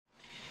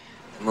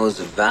The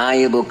most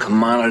valuable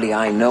commodity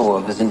I know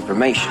of is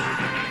information.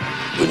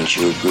 Wouldn't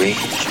you agree?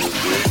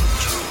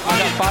 I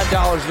got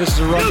 $5. This is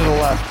a run to the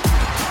left.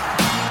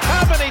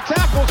 How many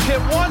tackles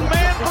can one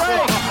man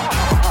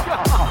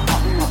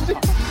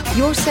break?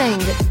 You're saying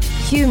that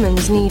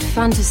humans need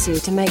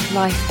fantasy to make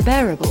life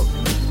bearable?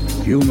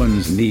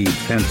 Humans need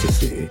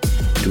fantasy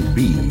to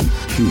be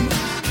human.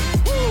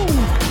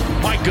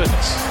 My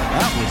goodness,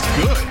 that was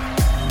good.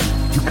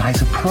 You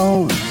guys are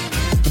pros.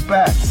 The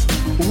best.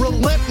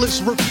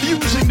 Relentless,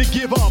 refusing to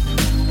give up.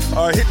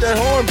 All right, hit that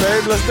horn,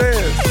 babe. Let's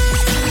dance.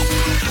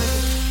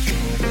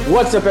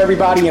 What's up,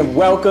 everybody, and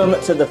welcome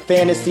to the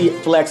Fantasy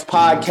Flex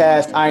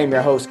Podcast. I am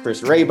your host,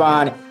 Chris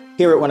Raybon,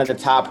 here at one of the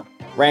top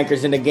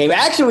rankers in the game.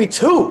 Actually,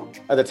 two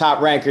of the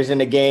top rankers in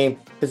the game,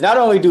 because not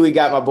only do we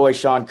got my boy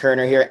Sean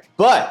Kerner here,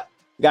 but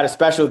we got a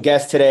special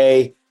guest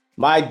today.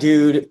 My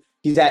dude,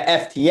 he's at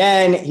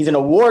FTN. He's an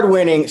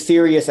award-winning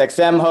Sirius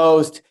XM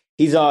host.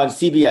 He's on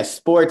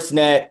CBS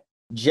Sportsnet.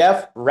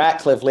 Jeff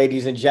Ratcliffe,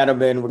 ladies and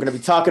gentlemen. We're going to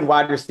be talking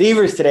wide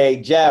receivers today.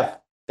 Jeff,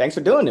 thanks for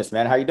doing this,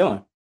 man. How you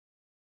doing?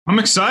 I'm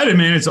excited,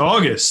 man. It's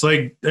August.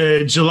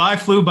 July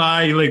flew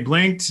by. You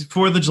blinked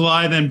for the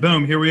July, then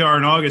boom, here we are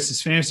in August.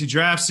 It's fantasy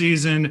draft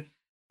season.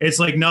 It's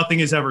like nothing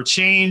has ever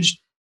changed.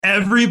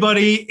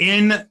 Everybody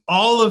in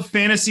all of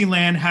fantasy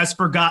land has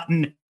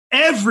forgotten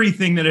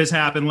everything that has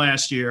happened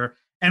last year,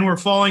 and we're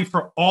falling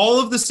for all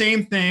of the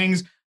same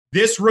things.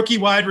 This rookie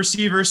wide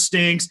receiver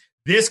stinks.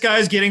 This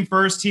guy's getting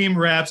first team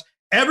reps.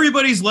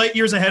 Everybody's light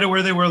years ahead of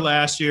where they were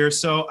last year.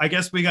 So I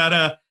guess we got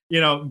to,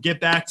 get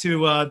back to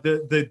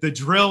the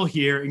drill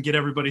here and get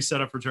everybody set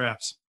up for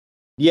drafts.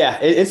 Yeah,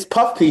 it's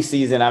puff piece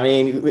season. I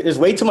mean, there's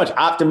way too much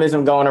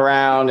optimism going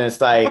around. And it's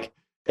like,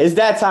 it's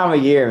that time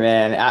of year,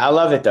 man. I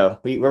love it, though.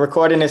 We're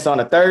recording this on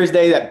a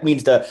Thursday. That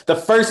means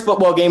the first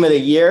football game of the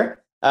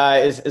year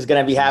is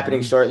going to be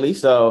happening shortly.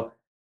 So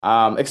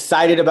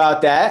excited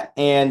about that.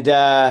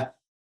 And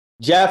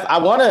Jeff,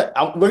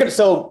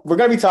 we're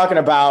gonna be talking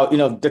about,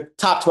 the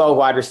top 12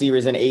 wide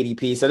receivers in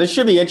ADP. So this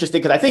should be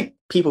interesting because I think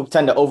people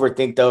tend to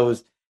overthink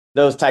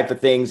those type of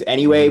things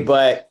anyway. Mm-hmm.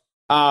 But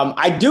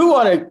I do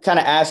want to kind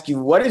of ask you,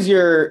 what is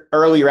your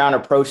early round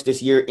approach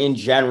this year in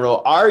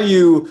general? Are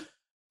you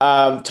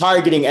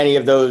targeting any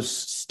of those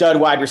stud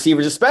wide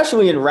receivers,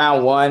 especially in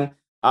round one?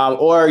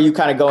 Or are you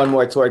kind of going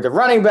more toward the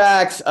running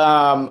backs?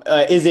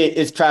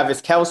 Is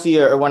Travis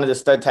Kelce or one of the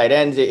stud tight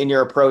ends in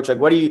your approach? Like,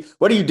 what are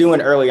you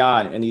doing early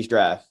on in these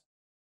drafts?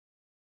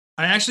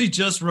 I actually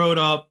just wrote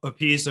up a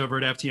piece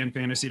over at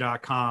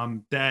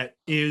ftnfantasy.com that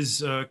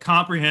is a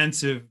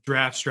comprehensive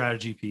draft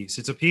strategy piece.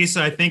 It's a piece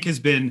that I think has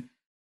been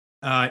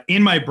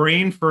in my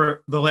brain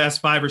for the last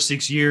 5 or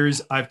 6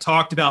 years. I've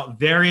talked about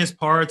various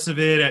parts of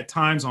it at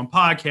times on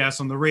podcasts,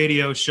 on the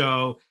radio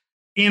show,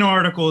 in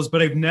articles,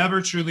 but I've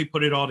never truly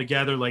put it all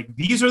together. Like,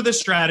 these are the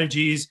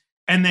strategies,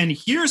 and then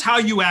here's how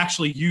you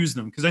actually use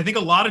them. Because I think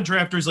a lot of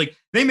drafters,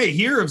 they may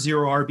hear of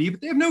zero RB,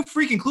 but they have no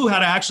freaking clue how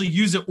to actually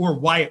use it or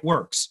why it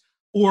works.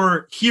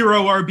 Or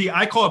hero RB,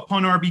 I call it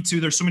punt RB2.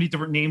 There's so many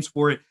different names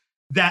for it.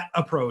 That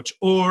approach,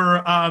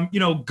 or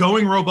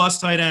going robust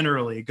tight end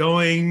early,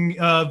 going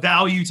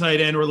value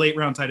tight end or late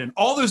round tight end.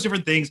 All those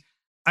different things,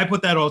 I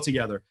put that all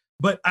together.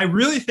 But I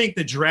really think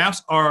the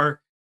drafts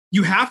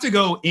you have to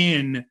go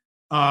in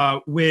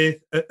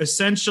with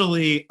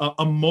essentially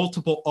a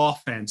multiple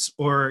offense,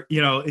 or,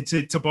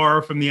 to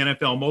borrow from the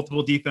NFL,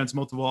 multiple defense,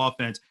 multiple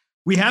offense.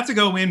 We have to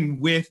go in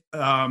with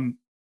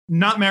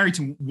not married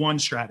to one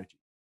strategy.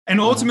 And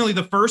ultimately,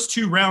 the first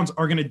 2 rounds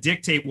are going to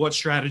dictate what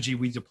strategy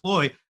we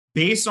deploy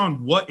based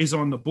on what is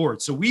on the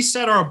board. So we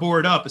set our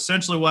board up.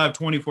 Essentially, we'll have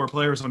 24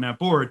 players on that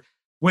board.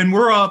 When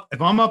we're up,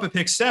 if I'm up at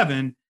pick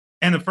 7,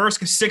 and the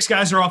first 6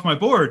 guys are off my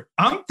board,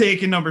 I'm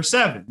taking number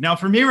 7. Now,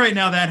 for me right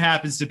now, that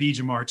happens to be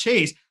Jamar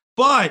Chase.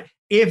 But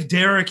if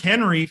Derrick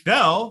Henry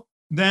fell,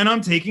 then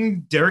I'm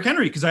taking Derrick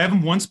Henry because I have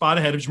him 1 spot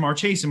ahead of Jamar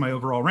Chase in my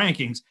overall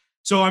rankings.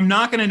 So I'm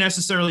not going to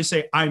necessarily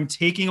say I'm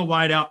taking a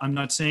wideout. I'm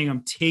not saying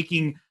I'm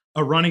taking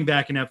a running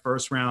back in that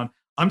first round.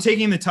 I'm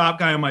taking the top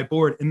guy on my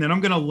board, and then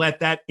I'm going to let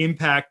that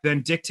impact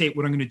then dictate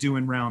what I'm going to do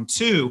in round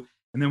 2.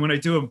 And then when I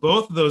do in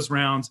both of those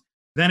rounds,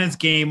 then it's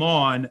game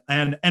on.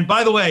 And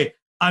by the way,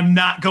 I'm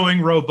not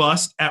going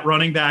robust at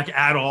running back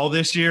at all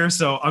this year.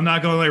 So I'm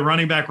not going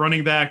running back,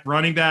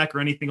 or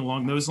anything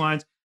along those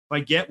lines. If I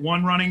get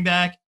one running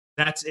back,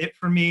 that's it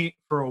for me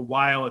for a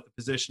while at the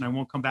position. I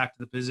won't come back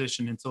to the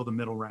position until the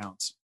middle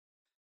rounds.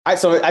 All right,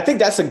 so I think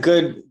that's a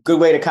good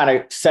way to kind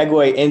of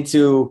segue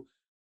into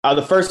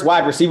the first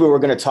wide receiver we're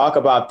going to talk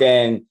about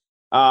then.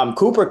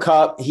 Cooper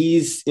Kupp,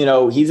 he's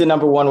a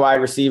number 1 wide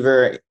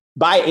receiver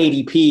by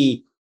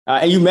ADP.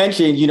 And you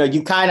mentioned,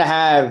 you kind of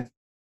have,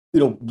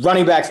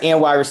 running backs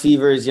and wide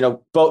receivers,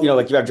 both,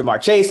 like you have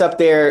Jamar Chase up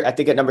there. I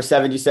think at number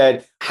 7, you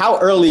said, how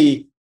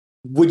early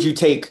would you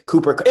take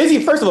Cooper?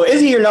 First of all,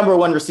 is he your number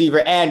 1 receiver?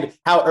 And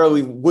how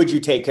early would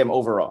you take him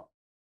overall?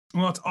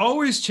 Well, it's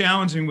always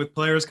challenging with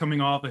players coming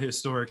off of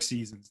historic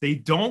seasons. They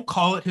don't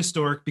call it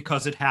historic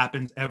because it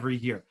happens every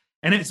year.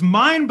 And it's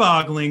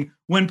mind-boggling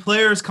when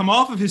players come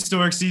off of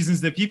historic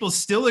seasons that people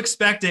still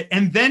expect it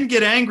and then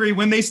get angry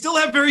when they still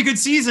have very good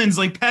seasons,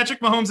 like Patrick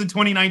Mahomes in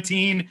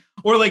 2019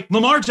 or like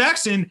Lamar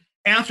Jackson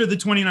after the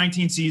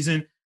 2019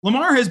 season.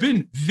 Lamar has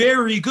been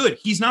very good.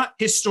 He's not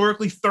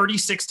historically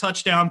 36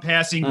 touchdown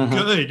passing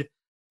good,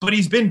 but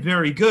he's been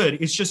very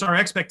good. It's just our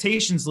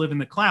expectations live in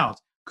the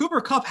clouds.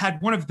 Cooper Kupp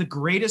had one of the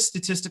greatest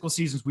statistical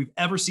seasons we've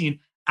ever seen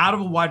out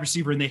of a wide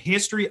receiver in the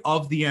history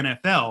of the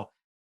NFL.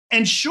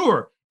 And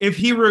sure, if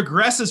he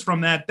regresses from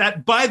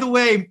that, by the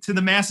way, to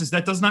the masses,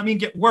 that does not mean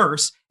get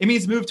worse. It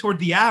means move toward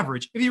the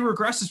average. If he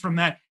regresses from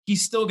that,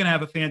 he's still going to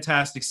have a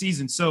fantastic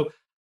season. So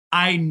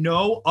I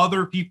know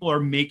other people are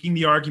making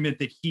the argument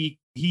that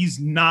he's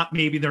not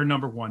maybe their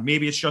number one.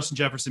 Maybe it's Justin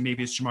Jefferson.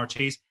 Maybe it's Jamar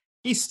Chase.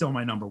 He's still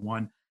my number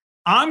one.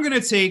 I'm going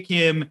to take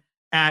him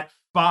at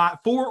 4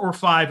 or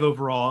 5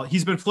 overall.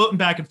 He's been floating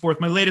back and forth.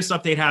 My latest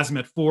update has him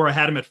at 4. I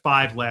had him at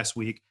 5 last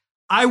week.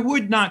 I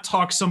would not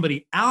talk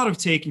somebody out of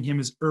taking him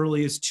as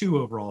early as 2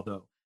 overall,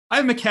 though. I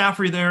have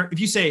McCaffrey there. If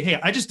you say,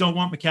 hey, I just don't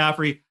want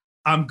McCaffrey,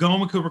 I'm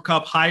going with Cooper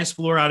Kupp, highest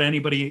floor out of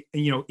anybody,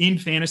 in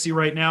fantasy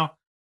right now.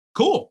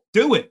 Cool,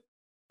 do it.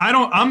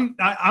 I'm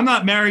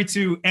not married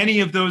to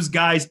any of those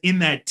guys in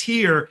that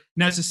tier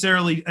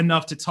necessarily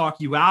enough to talk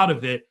you out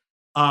of it.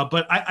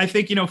 But I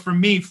think, for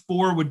me,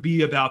 4 would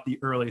be about the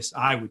earliest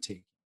I would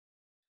take.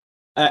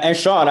 And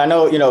Sean, I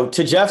know,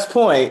 to Jeff's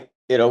point,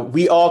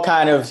 we all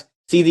kind of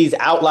see these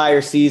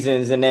outlier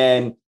seasons, and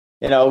then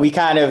we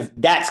kind of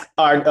that's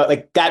our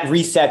that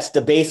resets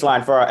the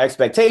baseline for our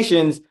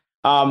expectations.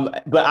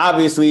 But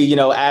obviously,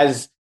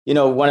 as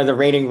one of the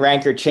reigning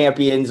ranker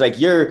champions, like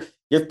you're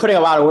putting a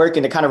lot of work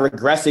into kind of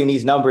regressing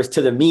these numbers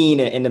to the mean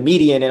and the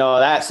median and all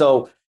that.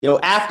 So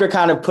after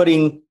kind of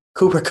putting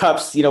Cooper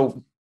Kupp's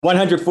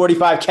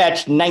 145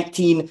 catch,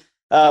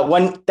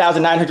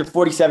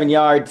 1,947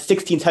 yards,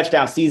 16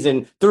 touchdown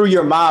season through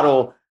your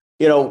model,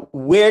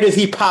 where does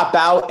he pop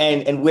out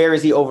and where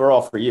is he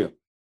overall for you?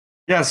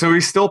 Yeah, so he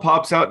still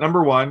pops out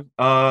number 1.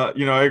 I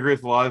agree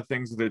with a lot of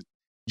things that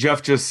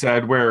Jeff just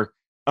said, where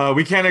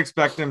we can't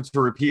expect him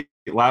to repeat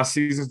last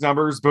season's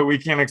numbers, but we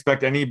can't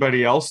expect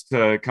anybody else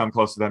to come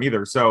close to them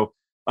either. So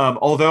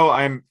although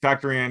I'm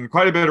factoring in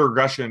quite a bit of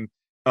regression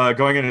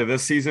going into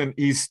this season,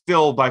 he's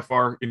still by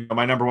far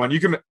my number 1. You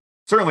can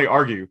certainly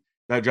argue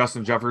that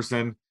Justin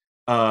Jefferson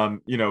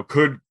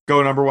could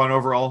go number 1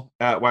 overall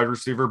at wide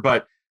receiver,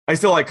 but I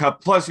still like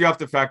Kupp. Plus, you have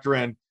to factor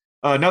in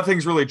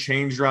nothing's really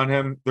changed around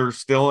him. They're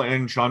still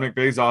in Sean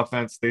McVay's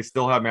offense. They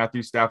still have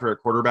Matthew Stafford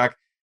at quarterback.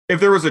 If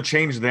there was a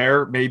change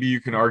there, maybe you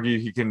can argue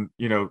he can,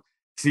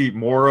 see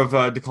more of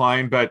a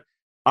decline. But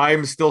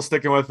I'm still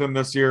sticking with him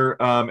this year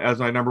as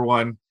my number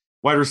 1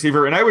 wide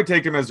receiver, and I would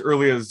take him as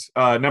early as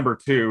number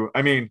 2.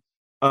 I mean,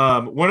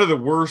 one of the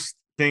worst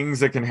things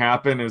that can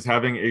happen is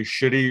having a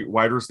shitty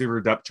wide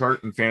receiver depth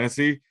chart in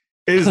fantasy.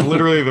 Is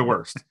literally the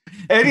worst.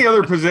 Any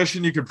other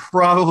position you could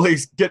probably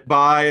get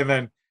by and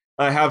then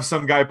have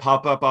some guy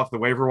pop up off the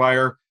waiver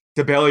wire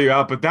to bail you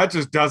out, but that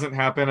just doesn't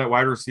happen at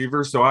wide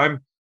receiver. So I'm,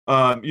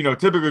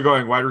 typically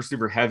going wide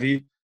receiver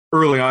heavy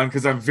early on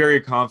because I'm very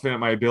confident in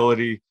my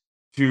ability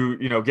to,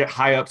 get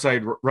high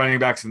upside running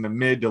backs in the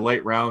mid to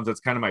late rounds.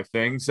 That's kind of my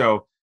thing.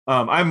 So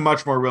I'm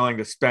much more willing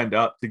to spend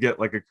up to get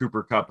like a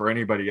Cooper Kupp or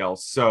anybody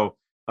else. So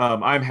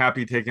I'm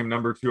happy taking him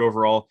number 2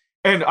 overall.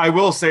 And I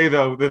will say,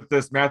 though, that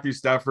this Matthew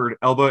Stafford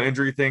elbow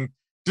injury thing,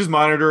 just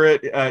monitor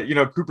it.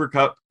 Cooper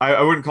Kupp,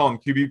 I wouldn't call him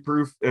QB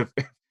proof. If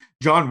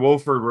John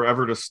Wolford were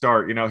ever to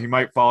start, he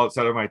might fall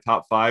outside of my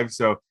top 5.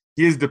 So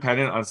he is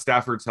dependent on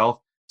Stafford's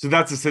health. So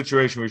that's a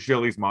situation we should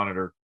at least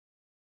monitor.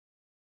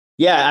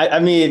 Yeah, I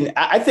mean,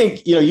 I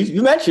think,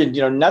 you mentioned,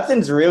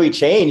 nothing's really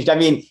changed. I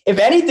mean, if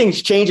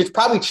anything's changed, it's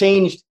probably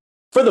changed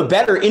for the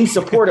better in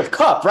support of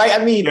Kupp, right?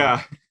 I mean,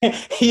 yeah.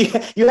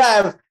 you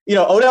have,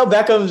 Odell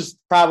Beckham's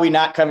probably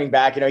not coming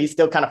back. He's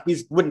still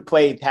he wouldn't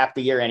play half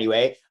the year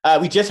anyway.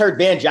 We just heard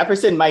Van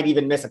Jefferson might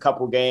even miss a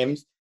couple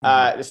games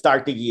to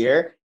start the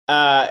year.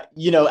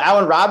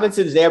 Allen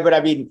Robinson's there, but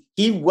I mean,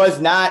 he was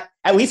not,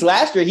 at least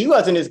last year, he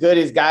wasn't as good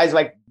as guys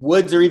like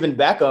Woods or even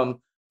Beckham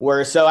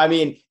were. So, I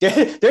mean,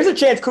 there's a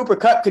chance Cooper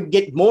Kupp could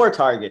get more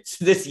targets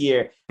this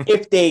year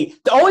the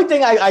only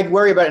thing I'd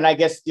worry about, and I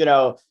guess,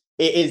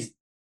 is,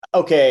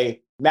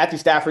 okay, Matthew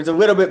Stafford's a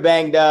little bit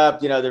banged up.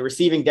 The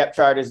receiving depth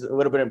chart is a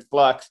little bit in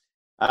flux.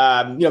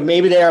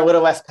 Maybe they're a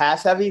little less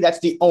pass heavy. That's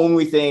the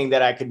only thing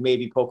that I could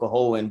maybe poke a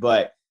hole in.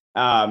 But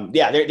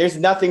there's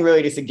nothing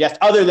really to suggest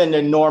other than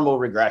the normal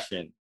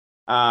regression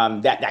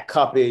that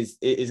Kupp is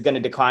going to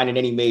decline in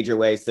any major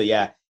way. So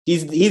yeah,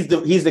 he's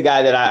the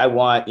guy that I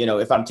want.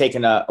 If I'm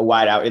taking a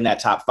wide out in that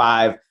top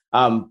 5.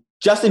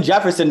 Justin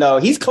Jefferson, though,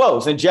 he's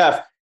close. And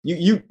Jeff,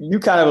 you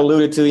kind of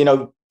alluded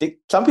to,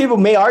 some people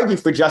may argue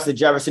for Justin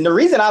Jefferson. The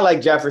reason I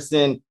like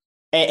Jefferson,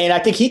 and I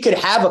think he could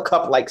have a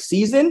Kupp-like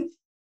season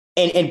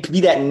and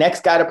be that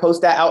next guy to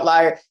post that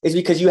outlier, is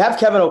because you have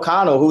Kevin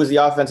O'Connell, who is the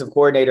offensive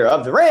coordinator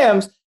of the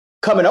Rams,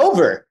 coming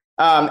over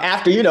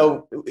after,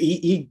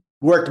 he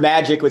worked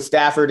magic with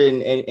Stafford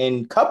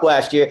and Kupp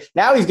last year.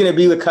 Now he's going to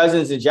be with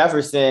Cousins and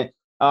Jefferson.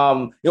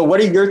 What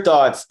are your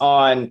thoughts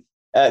on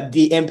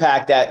the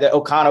impact that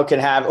O'Connell can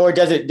have, or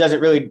does it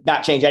really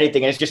not change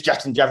anything? And it's just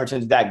Justin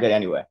Jefferson's that good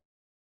anyway.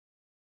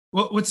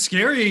 Well, what's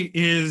scary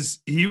is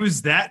he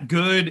was that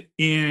good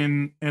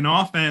in an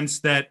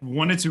offense that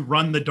wanted to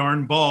run the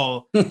darn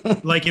ball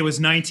like it was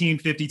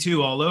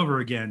 1952 all over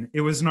again.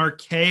 It was an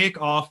archaic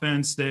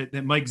offense that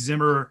Mike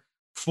Zimmer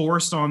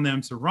forced on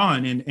them to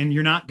run, and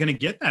you're not going to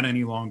get that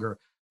any longer.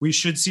 We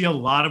should see a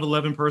lot of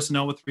 11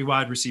 personnel with 3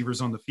 wide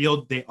receivers on the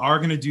field. They are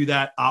going to do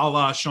that a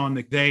la Sean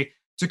McVay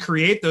to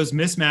create those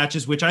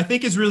mismatches, which I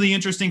think is really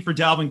interesting for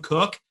Dalvin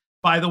Cook,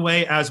 by the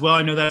way, as well.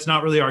 I know that's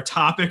not really our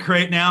topic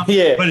right now,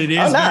 but it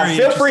is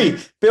very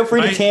Feel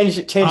free to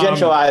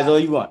tangentialize all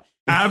you want.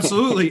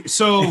 Absolutely.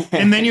 So,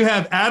 and then you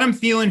have Adam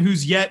Thielen,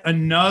 who's yet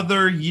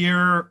another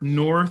year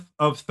north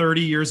of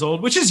 30 years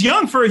old, which is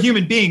young for a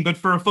human being, but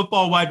for a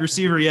football wide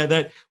receiver,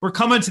 that we're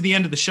coming to the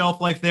end of the shelf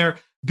life there.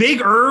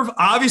 Big Irv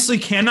obviously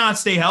cannot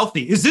stay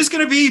healthy. Is this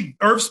going to be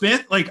Irv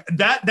Smith? Like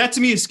that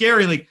to me is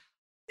scary. Like,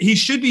 he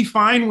should be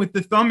fine with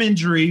the thumb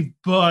injury,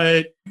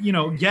 but,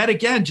 yet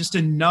again, just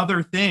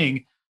another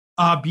thing.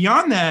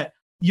 Beyond that,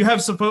 you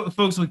have some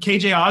folks with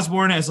KJ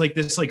Osborne as like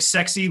this like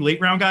sexy late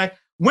round guy.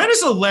 When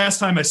is the last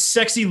time a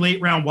sexy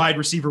late round wide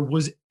receiver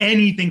was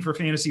anything for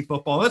fantasy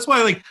football? That's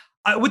why,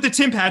 with the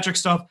Tim Patrick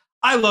stuff,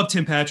 I love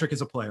Tim Patrick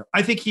as a player.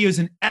 I think he is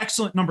an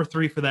excellent number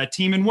 3 for that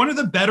team and one of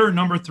the better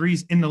number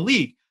 3s in the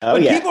league.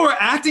 But people are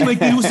acting like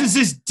this is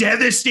this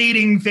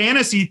devastating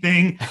fantasy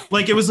thing.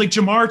 Like it was like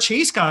Jamar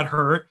Chase got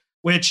hurt.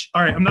 Which,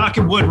 all right, I'm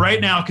knocking wood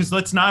right now because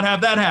let's not have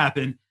that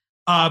happen.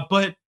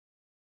 But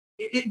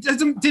it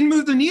didn't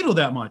move the needle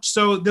that much.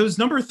 So those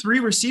number 3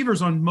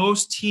 receivers on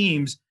most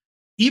teams,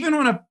 even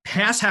on a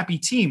pass-happy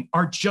team,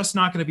 are just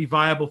not going to be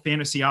viable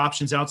fantasy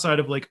options outside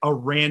of like a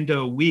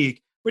rando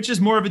week, which is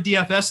more of a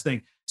DFS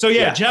thing. So,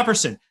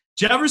 Jefferson,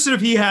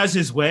 if he has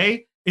his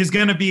way, is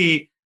going to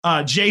be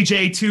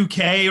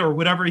JJ2K or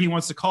whatever he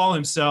wants to call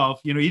himself.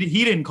 He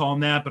didn't call him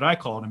that, but I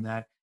called him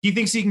that. He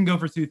thinks he can go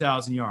for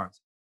 2,000 yards.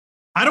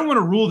 I don't want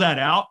to rule that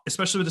out,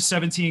 especially with a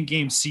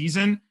 17-game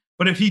season.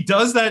 But if he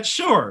does that,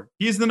 sure,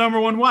 he's the number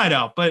 1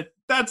 wideout. But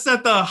that's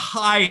at the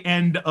high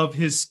end of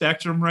his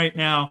spectrum right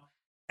now.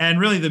 And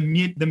really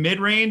the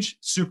mid-range,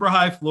 super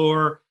high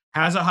floor,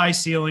 has a high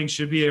ceiling,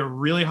 should be a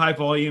really high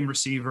volume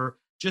receiver,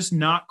 just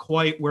not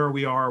quite where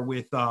we are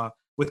with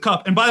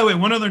Kupp. And by the way,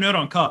 one other note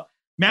on Kupp.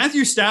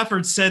 Matthew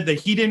Stafford said that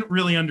he didn't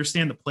really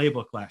understand the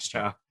playbook last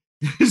year.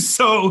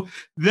 So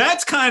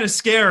that's kind of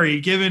scary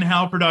given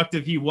how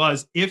productive he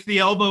was. If the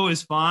elbow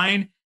is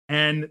fine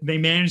and they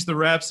manage the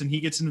reps and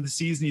he gets into the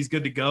season, he's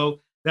good to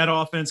go. That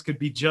offense could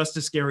be just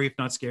as scary, if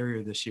not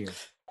scarier this year.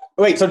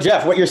 Wait, so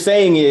Jeff, what you're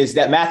saying is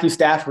that Matthew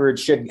Stafford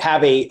should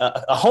have a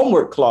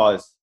homework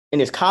clause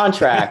in his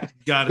contract.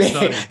 Got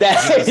to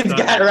study.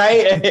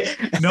 Right?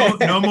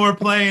 No more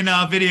playing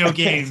video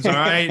games. All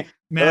right,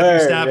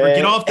 Matthew Stafford, man.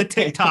 Get off the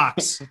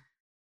TikToks.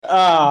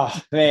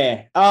 Oh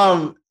man.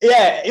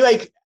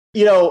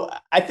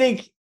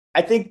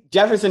 I think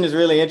Jefferson is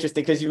really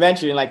interesting because you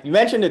mentioned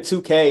the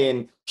 2K,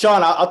 and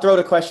Sean, I'll throw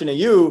the question to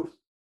you.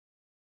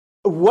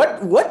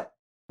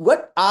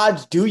 What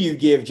odds do you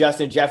give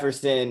Justin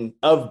Jefferson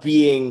of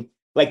being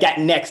like that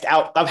next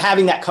out, of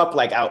having that Kupp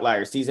like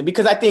outlier season?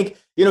 Because I think,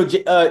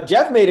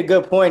 Jeff made a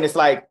good point. It's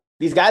like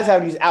these guys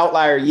have these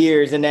outlier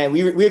years and then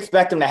we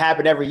expect them to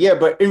happen every year.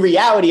 But in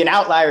reality, an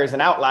outlier is an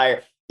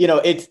outlier.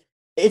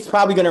 It's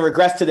probably going to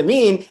regress to the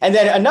mean. And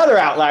then another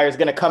outlier is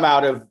going to come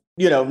out of,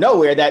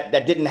 nowhere that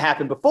didn't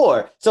happen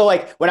before. So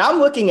like when I'm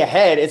looking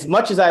ahead, as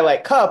much as I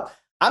like Kupp,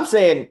 I'm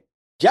saying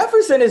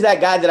Jefferson is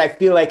that guy that I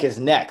feel like is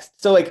next.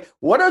 So like,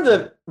 what are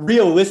the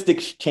realistic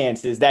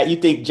chances that you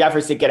think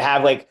Jefferson could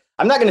have, like,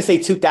 I'm not going to say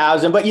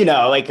 2,000, but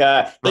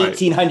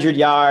 1,800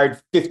 yard,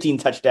 15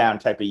 touchdown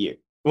type of year?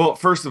 Well,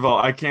 first of all,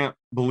 I can't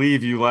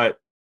believe you let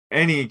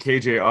any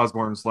KJ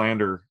Osborne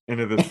slander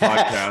into this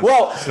podcast.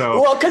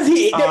 Because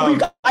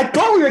I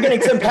thought we were getting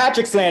Tim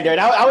Patrick slander, and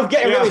I was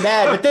getting really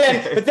mad. But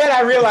then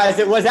I realized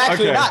it was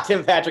actually not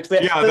Tim Patrick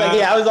slander.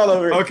 I was all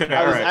over. Okay,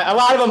 a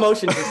lot of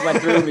emotions just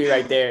went through me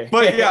right there.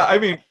 But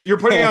you're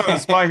putting out a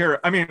spy here.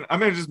 I'm going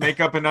to just make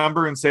up a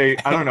number and say,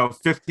 I don't know,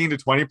 15 to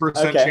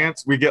 20%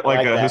 chance we get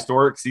like a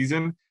historic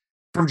season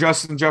from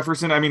Justin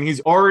Jefferson. He's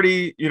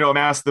already,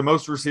 amassed the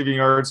most receiving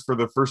yards for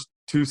the first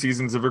 2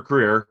 seasons of a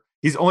career.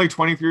 He's only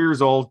 23 years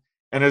old.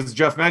 And as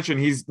Jeff mentioned,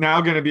 he's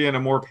now going to be in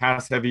a more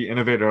pass-heavy,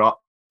 innovative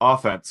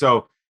offense.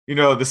 So,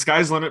 the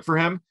sky's the limit for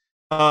him.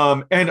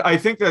 And I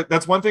think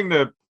that's one thing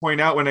to point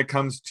out when it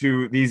comes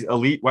to these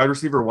elite wide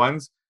receiver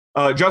ones.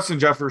 Justin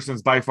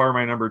Jefferson's by far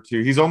my number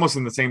 2. He's almost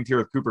in the same tier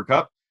with Cooper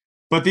Kupp.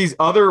 But these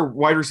other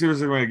wide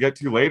receivers we're going to get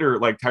to later,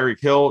 like Tyreek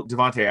Hill,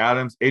 Devontae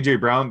Adams, A.J.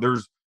 Brown,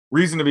 there's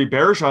reason to be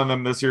bearish on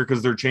them this year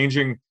because they're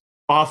changing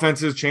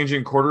offenses,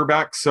 changing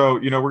quarterbacks. So,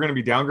 we're going to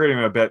be downgrading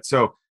them a bit.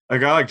 So, a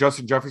guy like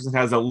Justin Jefferson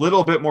has a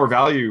little bit more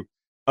value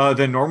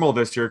than normal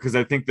this year because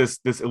I think this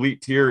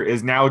elite tier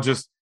is now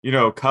just,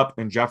 Kupp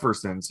and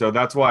Jefferson. So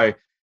that's why,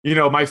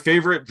 my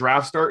favorite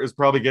draft start is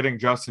probably getting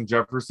Justin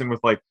Jefferson with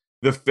like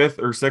the 5th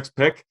or 6th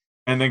pick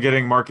and then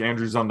getting Mark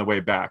Andrews on the way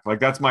back. Like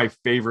that's my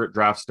favorite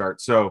draft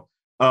start. So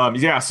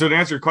Yeah. So to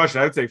answer your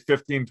question, I would say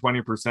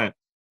 15-20%.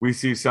 We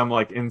see some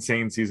like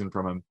insane season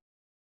from him.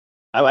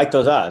 I like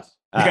those odds.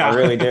 Yeah. I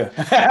really do.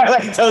 I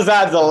like those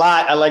odds a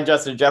lot. I like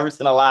Justin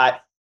Jefferson a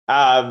lot.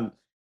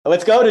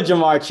 Let's go to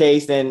Jamar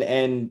Chase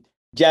and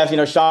Jeff.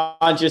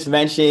 Sean just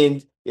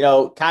mentioned,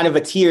 kind of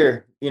a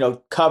tier,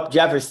 Cup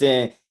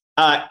Jefferson.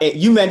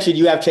 You mentioned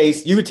you have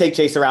Chase. You would take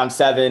Chase around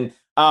 7.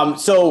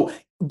 So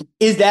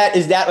is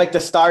that like the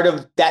start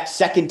of that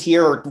second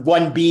tier or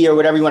 1B or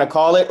whatever you want to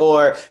call it,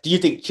 or do you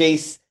think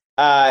Chase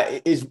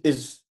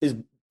is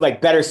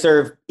like better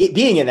served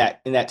being in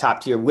that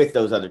top tier with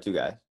those other two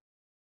guys?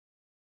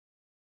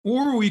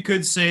 Or we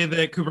could say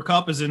that Cooper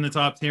Kupp is in the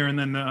top tier, and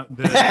then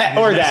the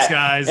or next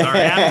guys are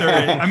after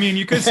it. I mean,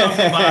 you could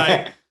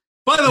simplify.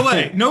 By the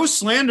way, no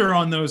slander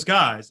on those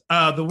guys.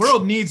 The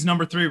world needs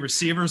number 3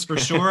 receivers for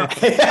sure.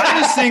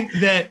 I just think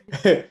that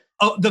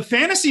the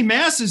fantasy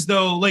masses,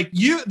 though, like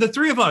the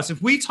 3 of us,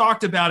 if we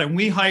talked about it and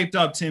we hyped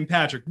up Tim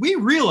Patrick, we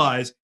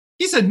realize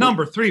he's a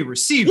number 3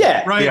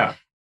 receiver, right? Yeah.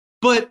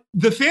 But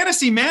the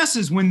fantasy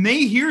masses, when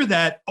they hear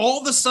that, all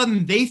of a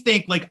sudden they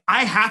think, like,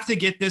 I have to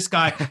get this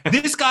guy.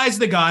 This guy's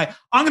the guy.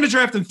 I'm going to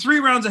draft him 3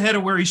 rounds ahead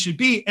of where he should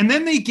be. And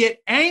then they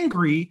get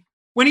angry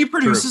when he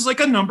produces like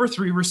a number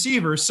 3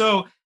 receiver.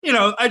 So,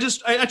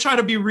 I try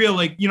to be real.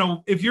 Like,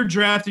 if you're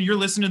drafted, you're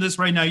listening to this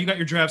right now, you got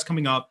your drafts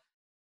coming up.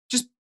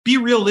 Just be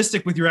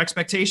realistic with your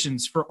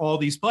expectations for all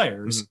these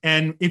players. Mm-hmm.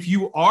 And if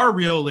you are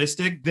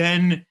realistic,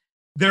 then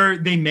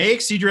they may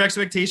exceed your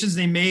expectations.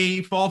 They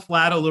may fall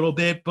flat a little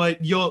bit,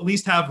 but you'll at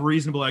least have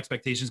reasonable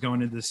expectations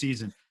going into the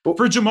season.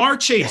 For Jamar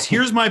Chase,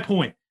 here's my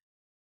point.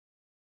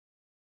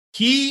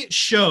 He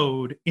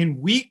showed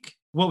in week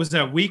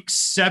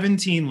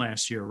 17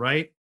 last year,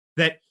 right?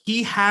 That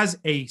he has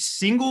a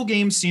single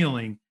game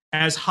ceiling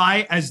as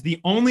high as the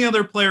only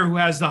other player who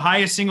has the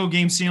highest single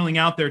game ceiling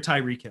out there,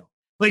 Tyreek Hill.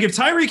 Like if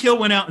Tyreek Hill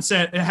went out and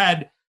said it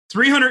had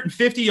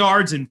 350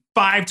 yards and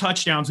 5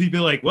 touchdowns, we'd be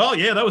like, well,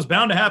 yeah, that was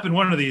bound to happen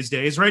one of these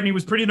days, right? And he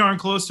was pretty darn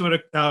close to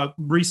it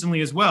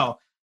recently as well.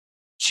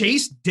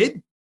 Chase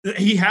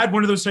he had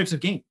one of those types of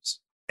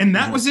games, and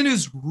that was in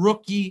his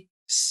rookie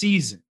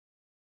season.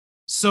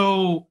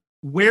 So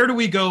where do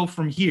we go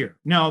from here?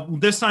 Now,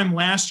 this time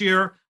last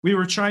year, we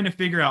were trying to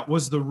figure out,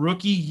 was the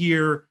rookie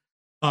year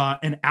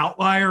an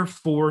outlier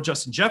for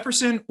Justin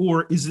Jefferson,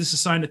 or is this a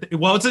sign of it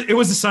was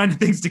a sign of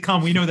things to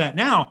come. We know that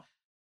now.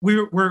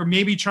 We're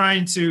maybe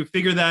trying to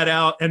figure that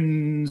out,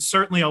 and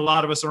certainly a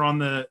lot of us are on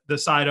the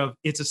side of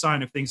it's a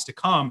sign of things to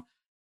come.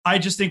 I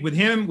just think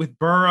with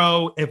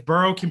Burrow, if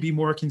Burrow can be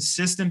more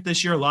consistent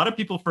this year, a lot of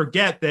people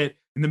forget that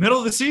in the middle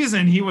of the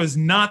season, he was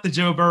not the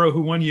Joe Burrow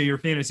who won you your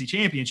fantasy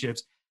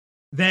championships.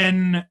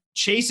 Then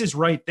Chase is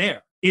right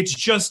there. It's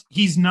just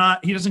he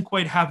doesn't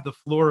quite have the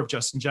floor of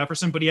Justin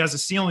Jefferson, but he has a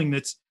ceiling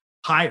that's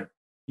higher.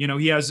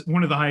 He has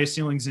one of the highest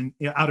ceilings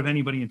out of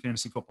anybody in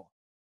fantasy football.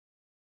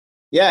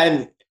 Yeah,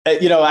 and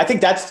I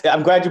think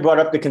I'm glad you brought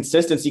up the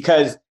consistency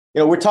because,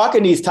 we're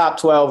talking these top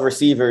 12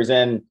 receivers,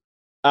 and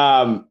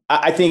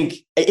I think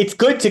it's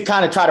good to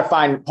kind of try to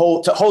find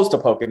holes to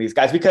poke in these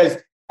guys because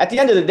at the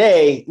end of the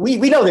day, we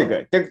know they're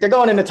good. They're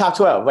going in the top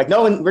 12. Like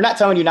we're not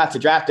telling you not to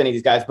draft any of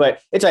these guys,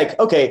 but it's like,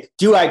 okay,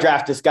 do I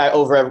draft this guy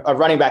over a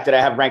running back that I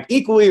have ranked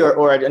equally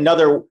or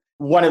another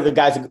one of the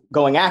guys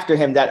going after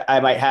him that I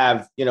might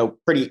have,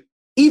 pretty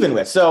even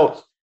with.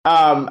 So,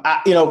 Sean,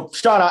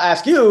 I'll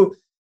ask you,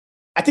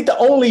 I think the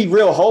only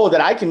real hole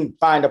that I can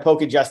find to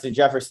poke at Justin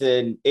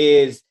Jefferson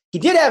is he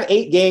did have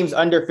 8 games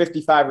under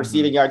 55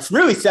 receiving yards,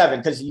 really 7,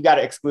 because you got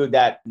to exclude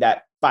that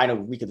final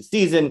week of the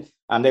season.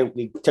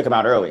 We took him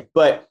out early,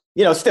 but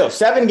still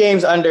 7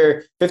 games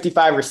under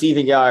 55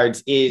 receiving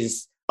yards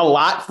is a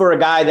lot for a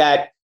guy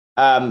that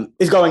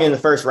is going in the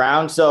first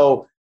round.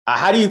 So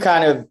how do you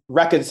kind of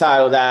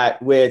reconcile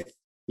that with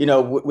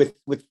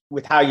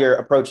how you're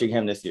approaching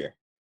him this year?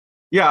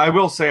 Yeah, I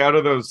will say out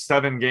of those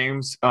 7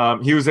 games,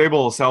 he was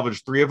able to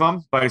salvage 3 of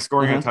them by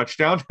scoring a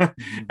touchdown.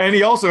 And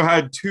he also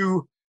had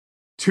 2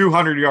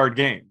 200-yard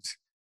games.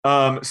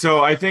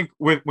 So I think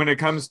when it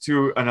comes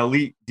to an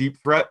elite deep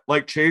threat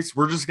like Chase,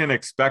 we're just going to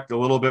expect a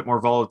little bit more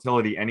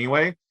volatility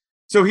anyway.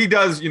 So he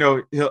does,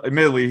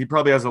 admittedly, he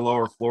probably has a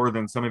lower floor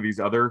than some of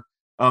these other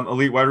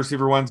elite wide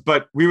receiver ones,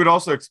 but we would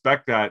also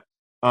expect that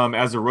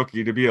as a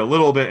rookie to be a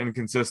little bit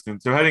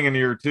inconsistent. So heading into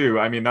year 2,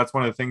 I mean, that's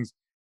one of the things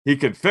he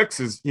could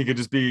fix is he could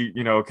just be,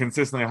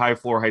 consistently high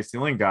floor, high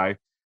ceiling guy.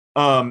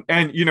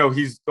 And,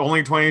 he's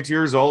only 22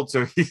 years old.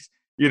 So he's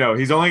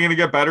only going to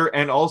get better.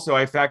 And also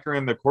I factor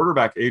in the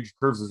quarterback age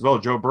curves as well.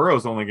 Joe Burrow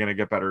is only going to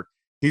get better.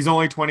 He's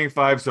only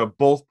 25. So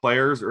both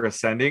players are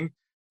ascending.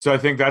 So I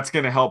think that's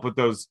going to help with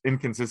those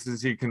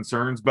inconsistency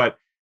concerns. But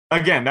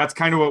again, that's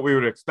kind of what we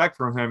would expect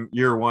from him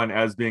year 1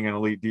 as being an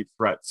elite deep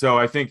threat. So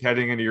I think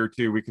heading into year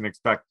 2, we can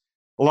expect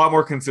a lot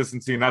more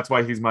consistency. And that's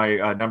why he's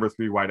my number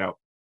 3 wideout.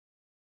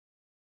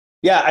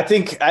 Yeah, I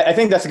think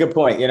that's a good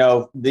point.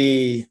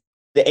 The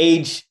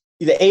age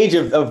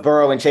of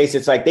Burrow and Chase,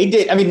 it's like they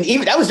did. I mean,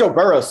 even that was Joe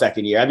Burrow's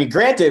second year. I mean,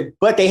 granted,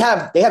 but they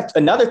have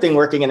another thing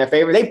working in their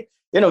favor.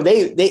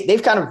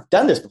 They've kind of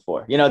done this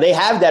before. They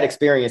have that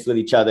experience with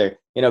each other,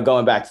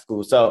 going back to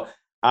school. So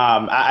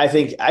I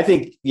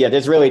think, yeah,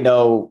 there's really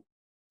no.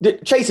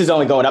 Chase is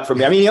only going up for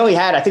me. I mean, he only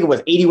had, I think it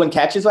was 81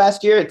 catches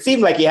last year. It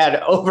seemed like he had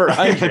over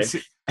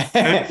 100.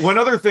 And one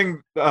other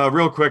thing,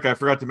 real quick, I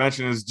forgot to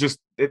mention is just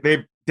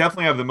they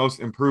definitely have the most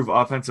improved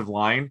offensive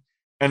line.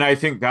 And I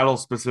think that'll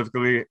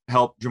specifically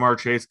help Jamar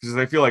Chase because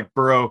I feel like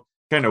Burrow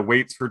kind of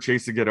waits for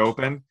Chase to get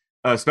open,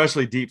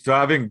 especially deep. So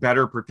having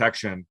better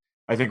protection,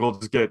 I think we'll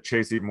just get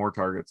Chase even more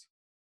targets.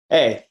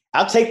 Hey,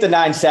 I'll take the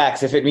 9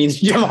 sacks if it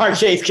means Jamar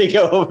Chase can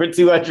go over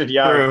 200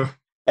 yards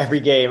every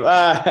game.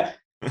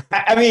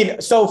 I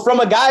mean, so from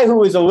a guy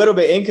who is a little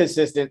bit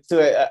inconsistent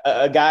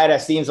to a guy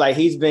that seems like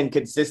he's been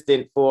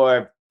consistent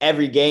for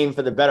every game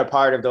for the better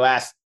part of the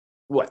last,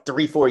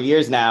 3-4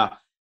 years now,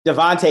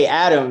 Davante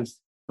Adams.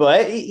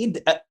 But he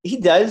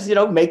does,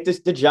 make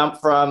the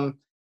jump from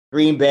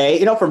Green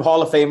Bay, from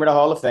Hall of Famer to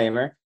Hall of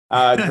Famer,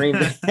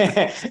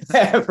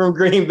 from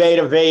Green Bay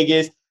to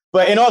Vegas.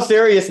 But in all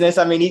seriousness,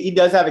 I mean, he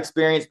does have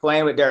experience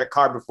playing with Derek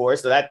Carr before,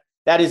 so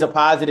that is a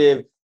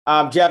positive.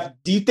 Jeff,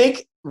 do you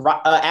think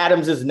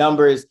Adams's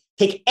numbers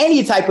take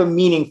any type of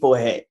meaningful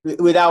hit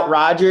without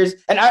Rodgers?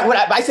 And when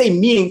I say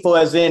meaningful,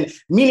 as in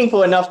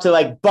meaningful enough to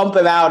like bump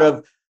him out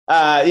of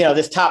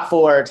this top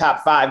 4 or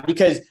top 5,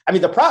 because I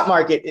mean the prop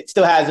market, it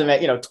still has him at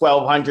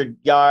 1,200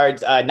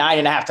 yards,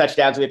 9.5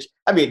 touchdowns, which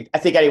I mean I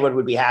think anyone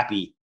would be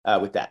happy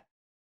with that.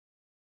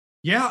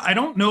 Yeah, I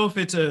don't know if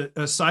it's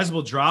a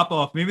sizable drop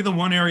off. Maybe the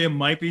one area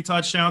might be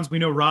touchdowns. We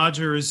know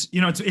Rodgers.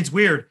 It's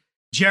weird.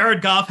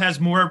 Jared Goff has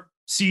more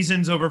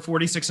seasons over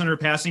 4,600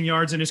 passing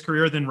yards in his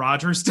career than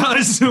Rodgers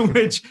does,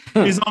 which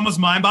is almost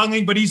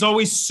mind-boggling. But he's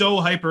always so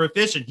hyper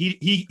efficient.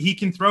 He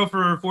can throw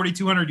for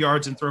 4,200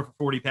 yards and throw for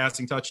 40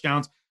 passing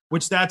touchdowns,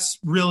 which that's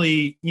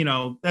really,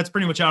 that's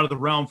pretty much out of the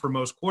realm for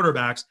most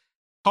quarterbacks.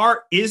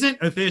 Carr isn't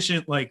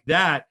efficient like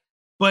that,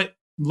 but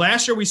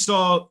last year we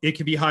saw it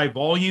could be high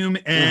volume,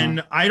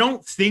 and I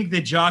don't think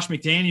that Josh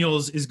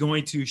McDaniels is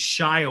going to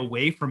shy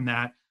away from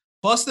that.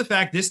 Plus the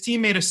fact this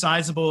team made a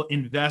sizable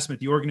investment,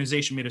 the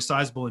organization made a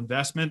sizable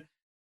investment.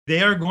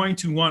 They are going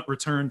to want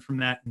return from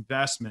that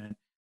investment.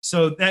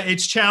 So that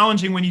it's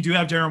challenging when you do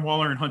have Darren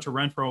Waller and Hunter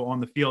Renfrow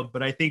on the field,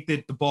 but I think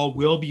that the ball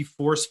will be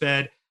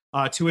force-fed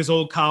to his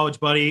old college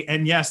buddy.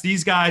 And yes,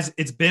 these guys,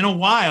 it's been a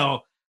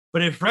while,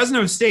 but at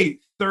Fresno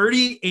State,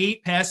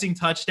 38 passing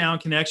touchdown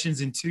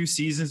connections in 2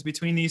 seasons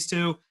between these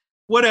two.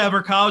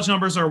 Whatever, college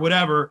numbers are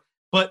whatever.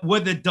 But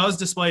what that does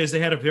display is they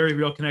had a very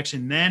real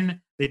connection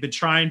then. They've been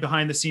trying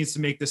behind the scenes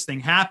to make this thing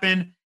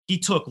happen. He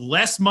took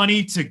less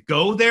money to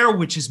go there,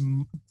 which is,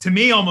 to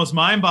me, almost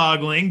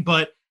mind-boggling.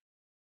 But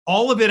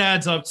all of it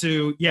adds up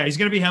to, he's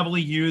going to be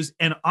heavily used.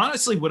 And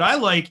honestly, what I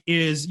like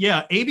is,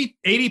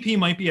 ADP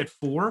might be at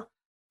 4.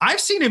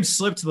 I've seen him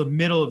slip to the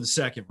middle of the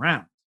second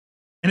round.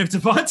 And if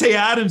Davante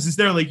Adams is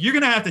there, like, you're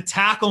going to have to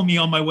tackle me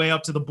on my way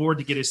up to the board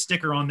to get his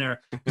sticker on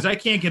there because I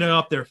can't get it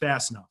up there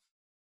fast enough.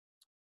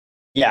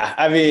 Yeah,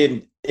 I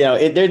mean,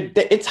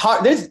 it's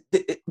hard. There's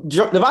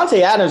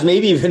Davante Adams,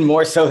 maybe even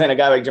more so than a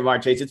guy like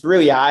Jamar Chase. It's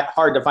really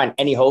hard to find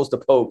any holes to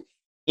poke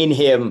in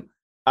him.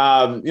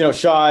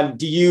 Sean,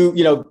 do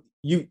you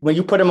when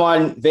you put him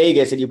on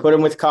Vegas and you put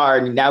him with Carr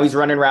and now he's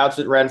running routes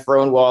with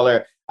Renfrow and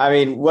Waller, I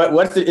mean,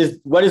 what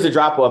is the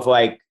drop off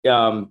like,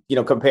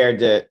 compared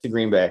to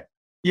Green Bay?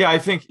 Yeah, I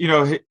think,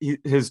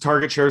 his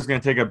target share is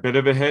going to take a bit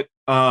of a hit,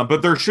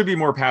 but there should be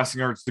more passing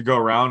yards to go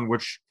around,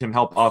 which can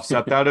help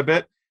offset that a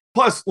bit.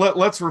 Plus,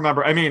 let's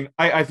remember, I mean,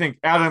 I think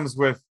Adams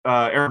with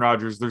Aaron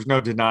Rodgers, there's no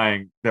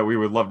denying that we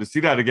would love to see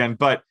that again.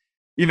 But,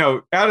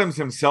 Adams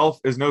himself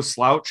is no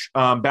slouch.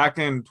 Back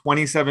in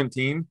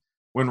 2017,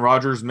 when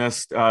Rodgers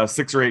missed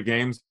 6 or 8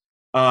 games,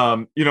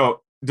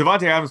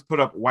 Davante Adams put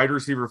up wide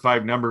receiver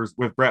 5 numbers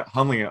with Brett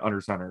Hundley at under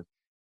center.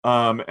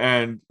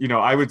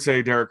 I would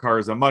say Derek Carr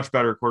is a much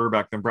better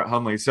quarterback than Brett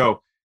Hundley.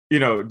 So,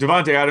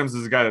 Davante Adams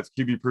is a guy that's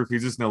QB proof.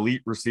 He's just an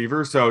elite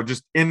receiver. So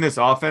just in this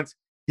offense,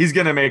 he's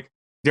going to make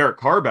Derek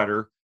Carr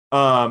better.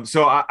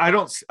 So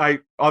I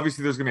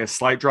obviously there's going to be a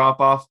slight drop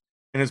off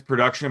in his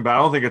production, but I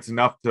don't think it's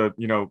enough to,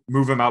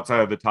 move him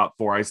outside of the top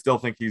 4. I still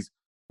think he's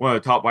one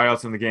of the top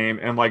wideouts in the game.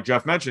 And like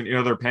Jeff mentioned,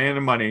 they're paying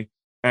him money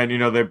and,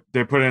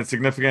 they put in a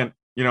significant,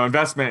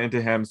 investment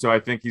into him. So I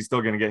think he's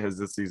still going to get his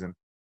this season.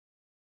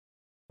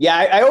 Yeah,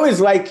 I always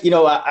like,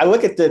 I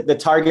look at the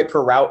target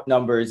per route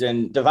numbers,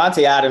 and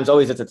Davante Adams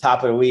always at the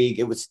top of the league.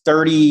 It was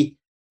 30%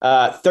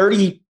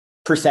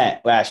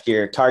 last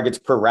year, targets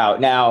per route.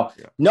 Now,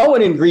 no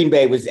one in Green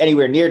Bay was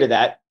anywhere near to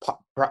that,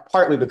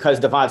 partly because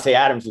Davante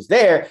Adams was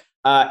there.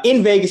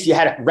 In Vegas, you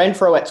had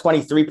Renfrow at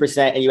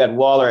 23% and you had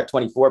Waller at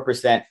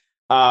 24%.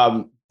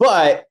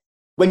 But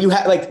when you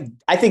have,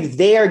 I think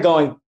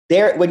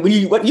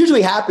what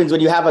usually happens when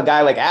you have a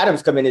guy like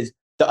Adams come in is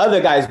the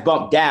other guys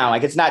bump down.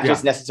 Like, it's not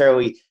just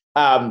necessarily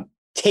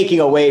taking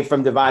away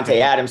from Davante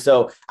Adams.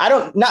 So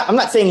I'm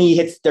not saying he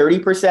hits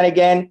 30%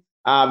 again.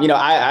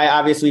 I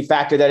obviously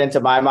factor that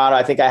into my model.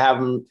 I think I have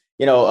him,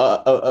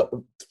 a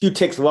few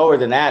ticks lower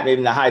than that, maybe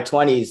in the high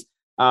 20s.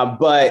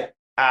 But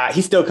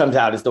he still comes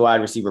out as the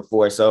wide receiver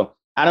 4. So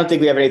I don't think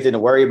we have anything to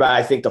worry about.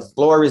 I think the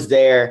floor is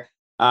there.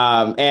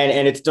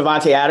 And it's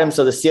Devontae Adams,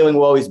 so the ceiling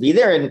will always be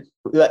there. And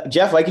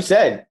Jeff, like you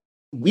said,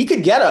 we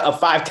could get a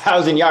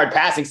 5,000 yard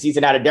passing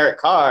season out of Derek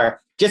Carr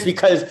just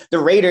because the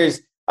Raiders.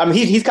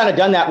 He's kind of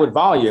done that with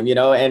volume,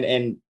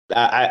 and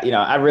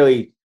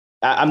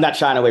I'm not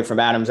shying away from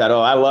Adams at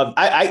all.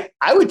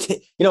 I would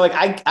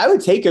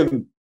take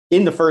him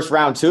in the first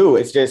round too.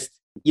 It's just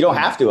you don't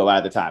have to a lot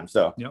of the time.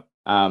 So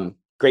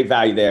great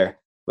value there.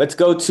 Let's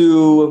go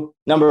to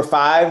number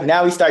 5.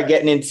 Now we start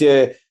getting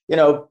into,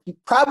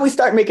 probably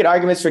start making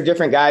arguments for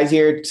different guys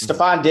here.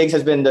 Stephon Diggs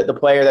has been the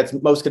player that's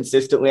most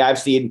consistently I've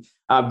seen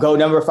go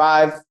number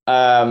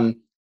 5.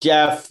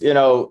 Jeff,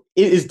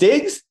 is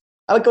Diggs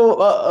like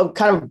a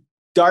kind of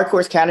dark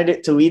horse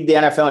candidate to lead the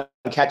NFL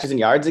in catches and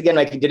yards again,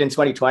 like he did in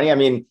 2020? I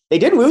mean, they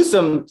did lose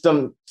some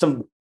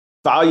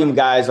volume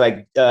guys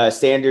like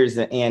Sanders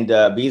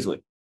and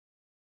Beasley.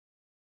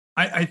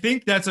 I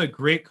think that's a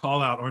great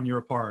call out on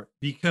your part,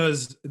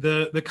 because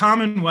the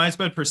common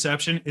widespread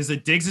perception is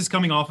that Diggs is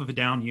coming off of a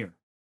down year.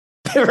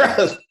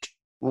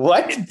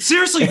 What?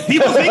 Seriously,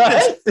 people think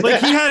this.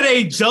 Like, he had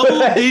a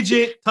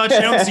double-digit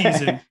touchdown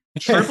season,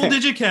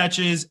 triple-digit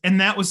catches,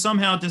 and that was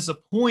somehow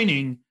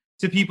disappointing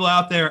to people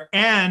out there.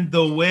 And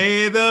the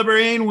way the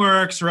brain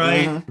works,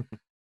 right? Mm-hmm.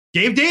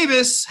 Gabe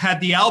Davis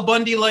had the Al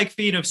Bundy-like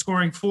feat of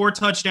scoring 4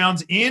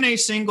 touchdowns in a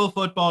single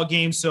football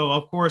game. So,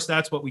 of course,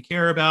 that's what we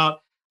care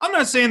about. I'm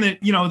not saying that,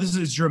 this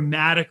has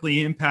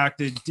dramatically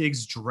impacted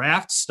Diggs'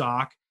 draft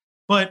stock,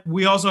 but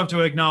we also have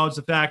to acknowledge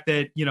the fact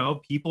that,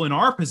 people in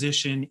our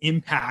position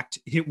impact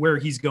where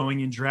he's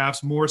going in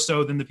drafts more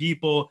so than the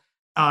people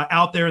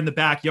out there in the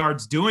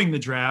backyards doing the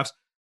drafts.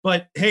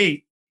 But,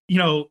 hey,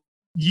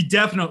 you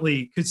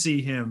definitely could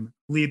see him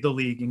lead the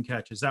league in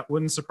catches. That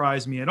wouldn't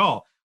surprise me at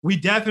all. We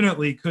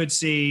definitely could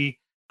see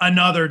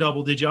another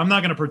double digit. I'm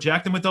not going to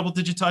project him with double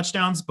digit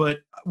touchdowns, but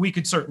we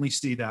could certainly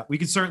see that. We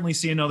could certainly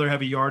see another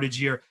heavy yardage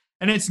year.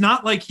 And it's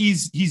not like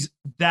he's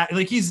that,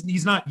 like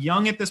he's not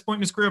young at this point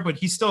in his career, but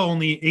he's still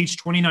only age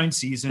 29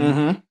 season.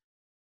 Mm-hmm.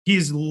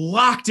 He's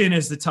locked in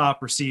as the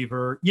top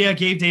receiver. Yeah,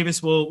 Gabe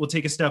Davis will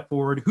take a step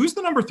forward. Who's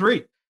the number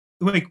 3?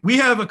 Like, we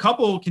have a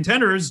couple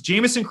contenders,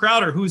 Jamison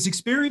Crowder, who is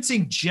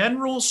experiencing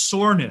general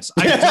soreness.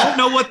 I don't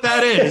know what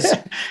that is,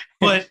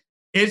 but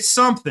it's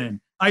something.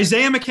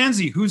 Isaiah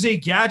McKenzie, who's a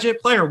gadget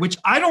player, which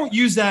I don't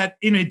use that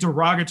in a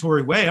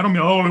derogatory way. I don't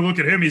mean, oh, look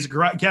at him, he's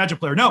a gadget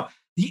player. No,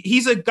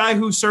 he's a guy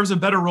who serves a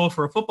better role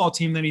for a football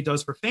team than he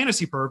does for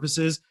fantasy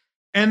purposes.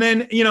 And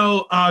then,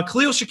 Khalil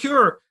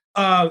Shakir,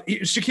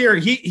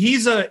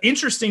 he's an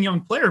interesting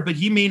young player, but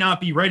he may not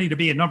be ready to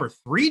be a number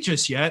 3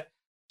 just yet.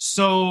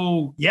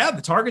 So, yeah,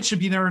 the target should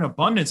be there in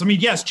abundance. I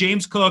mean, yes,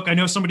 James Cook. I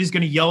know somebody's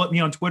going to yell at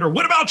me on Twitter.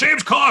 What about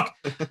James Cook?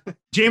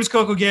 James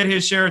Cook will get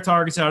his share of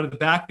targets out of the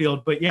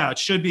backfield. But, yeah, it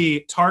should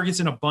be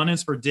targets in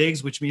abundance for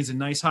Diggs, which means a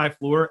nice high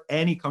floor.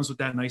 And he comes with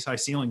that nice high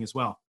ceiling as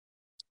well.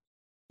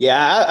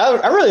 Yeah,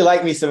 I really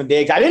like me some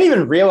Diggs. I didn't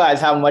even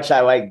realize how much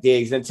I like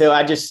Diggs until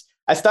I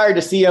started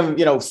to see him,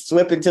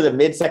 slip into the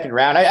mid-second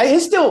round.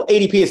 His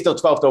ADP is still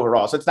 12th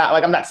overall. So it's not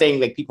like I'm not saying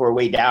like people are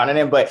way down on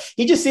him, but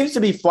he just seems to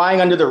be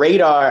flying under the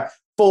radar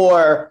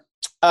for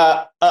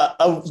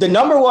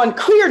the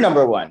clear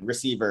number one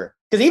receiver.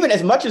 Because even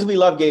as much as we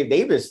love Gabe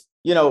Davis,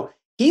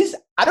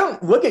 I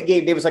don't look at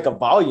Gabe Davis like a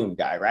volume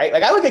guy, right?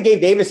 Like, I look at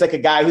Gabe Davis like a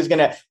guy who's going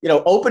to,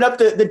 open up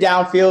the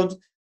downfield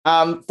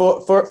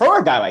for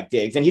a guy like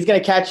Diggs. And he's going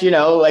to catch,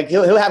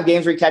 he'll have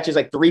games where he catches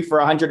like 3 for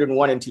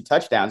 101 and 2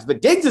 touchdowns.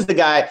 But Diggs is the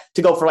guy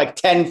to go for like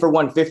 10 for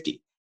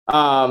 150.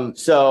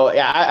 So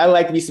yeah, I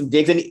like me some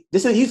Diggs. And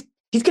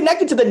he's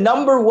connected to the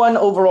number 1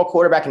 overall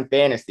quarterback in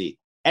fantasy.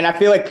 And I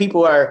feel like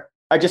people are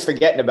just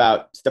forgetting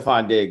about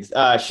Stephon Diggs.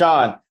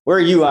 Sean, where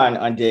are you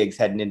on Diggs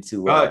heading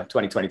into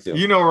 2022?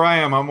 You know where I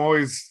am. I'm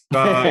always,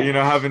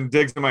 having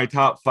Diggs in my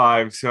top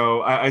 5.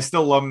 So I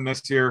still love him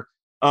this year.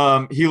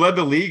 He led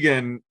the league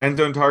in end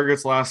zone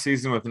targets last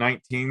season with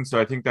 19. So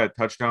I think that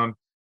touchdown,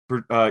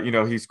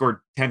 he scored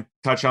 10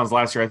 touchdowns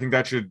last year. I think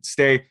that should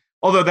stay.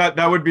 Although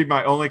that would be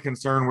my only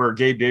concern, where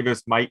Gabe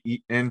Davis might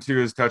eat into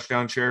his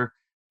touchdown share.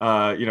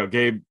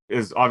 Gabe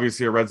is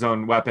obviously a red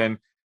zone weapon.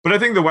 But I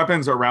think the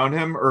weapons around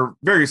him are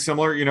very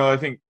similar. I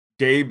think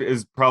Gabe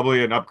is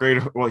probably an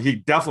upgrade. Well, he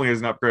definitely is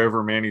an upgrade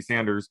over Manny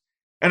Sanders.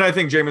 And I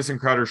think Jamison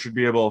Crowder should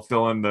be able to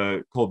fill in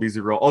the Cole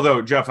Beasley role.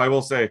 Although, Jeff, I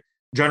will say,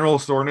 general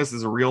soreness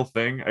is a real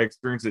thing. I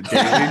experience it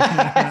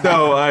daily.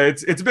 So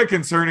it's a bit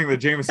concerning that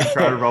Jamison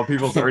Crowder, of all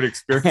people, is already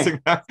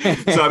experiencing that.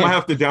 So I might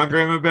have to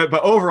downgrade him a bit.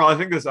 But overall, I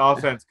think this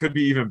offense could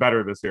be even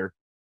better this year.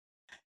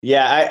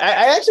 Yeah,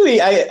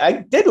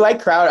 I did like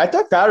Crowder. I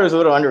thought Crowder was a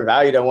little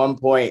undervalued at one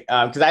point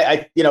because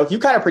if you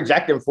kind of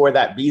project him for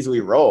that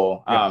Beasley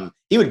role,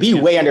 he would be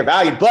way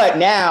undervalued. But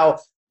now,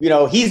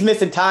 he's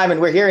missing time, and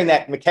we're hearing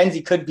that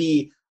McKenzie could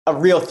be a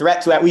real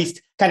threat to at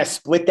least kind of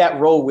split that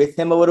role with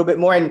him a little bit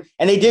more. And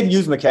they did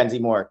use McKenzie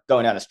more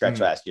going down the stretch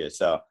last year.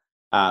 So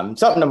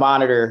something to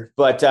monitor.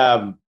 But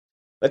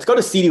let's go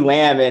to CeeDee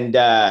Lamb. And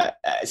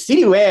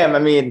CeeDee Lamb, I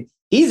mean,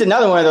 he's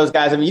another one of those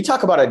guys. I mean, you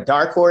talk about a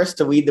dark horse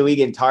to lead the league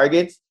in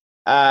targets.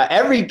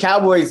 Every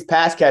Cowboys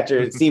pass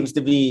catcher seems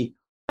to be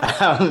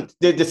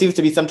there seems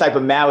to be some type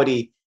of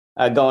malady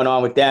going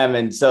on with them.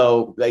 And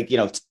so,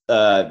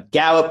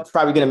 Gallup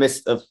probably going to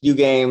miss a few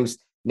games.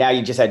 Now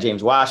you just had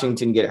James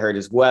Washington get hurt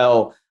as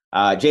well.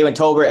 Jalen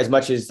Tolbert, as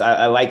much as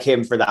I like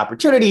him for the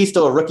opportunity, he's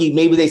still a rookie.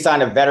 Maybe they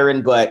sign a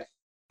veteran, but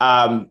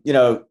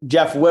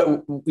Jeff,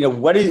 what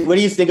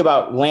do you think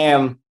about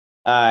Lamb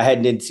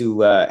heading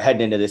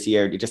into this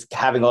year, just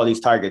having all these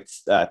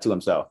targets to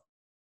himself?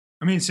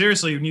 I mean,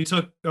 seriously, when you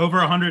took over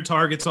 100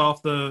 targets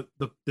off the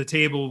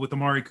table with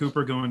Amari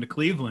Cooper going to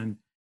Cleveland,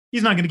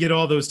 he's not going to get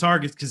all those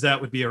targets because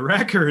that would be a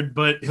record,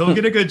 but he'll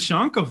get a good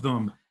chunk of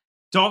them.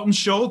 Dalton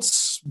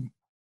Schultz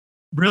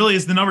really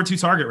is the number 2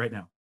 target right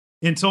now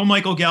until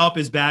Michael Gallup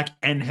is back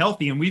and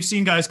healthy. And we've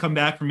seen guys come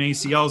back from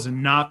ACLs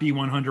and not be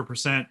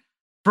 100%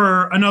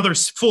 for another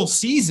full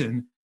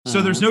season.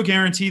 So there's no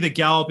guarantee that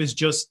Gallup is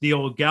just the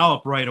old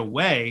Gallup right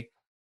away.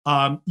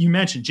 You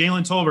mentioned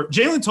Jalen Tolbert.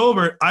 Jalen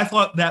Tolbert, I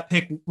thought that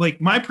pick, like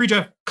my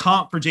pre-draft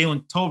comp for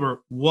Jalen Tolbert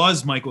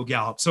was Michael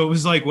Gallup. So it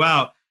was like,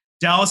 wow,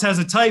 Dallas has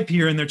a type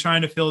here and they're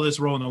trying to fill this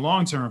role in the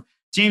long term.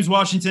 James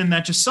Washington,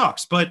 that just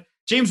sucks. But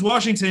James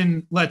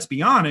Washington, let's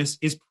be honest,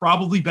 is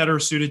probably better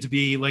suited to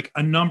be like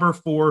a number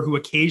 4 who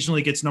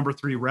occasionally gets number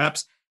 3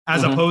 reps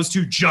as opposed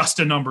to just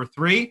a number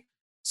 3.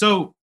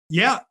 So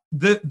yeah,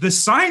 the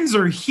signs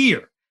are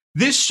here.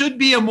 This should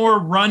be a more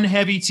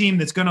run-heavy team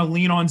that's going to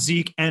lean on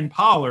Zeke and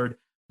Pollard,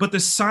 but the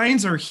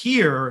signs are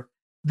here.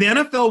 The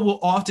NFL will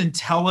often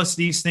tell us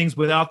these things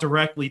without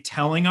directly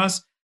telling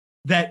us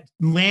that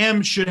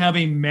Lamb should have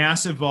a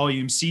massive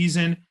volume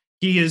season.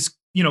 He is,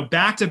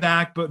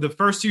 back-to-back, but the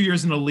first 2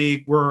 years in the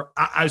league were,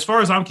 as far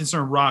as I'm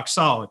concerned, rock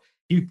solid.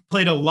 He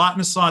played a lot in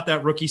the slot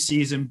that rookie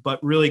season,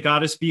 but really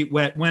got his feet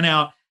wet, went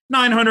out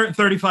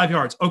 935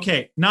 yards.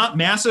 Okay, not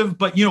massive,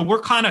 but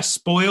we're kind of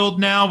spoiled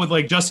now with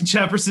like Justin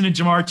Jefferson and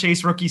Jamar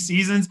Chase rookie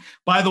seasons.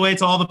 By the way,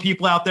 to all the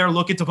people out there,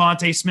 look at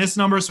Devontae Smith's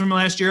numbers from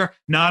last year.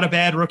 Not a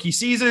bad rookie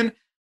season.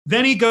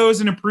 Then he goes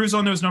and improves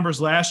on those numbers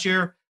last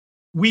year.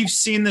 We've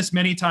seen this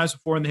many times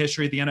before in the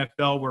history of the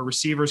NFL where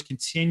receivers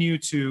continue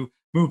to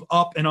move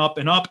up and up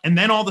and up, and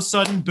then all of a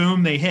sudden,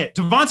 boom, they hit.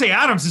 Devontae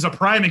Adams is a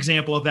prime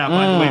example of that,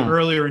 by the way,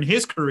 earlier in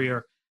his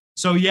career.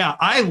 So yeah,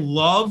 I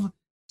love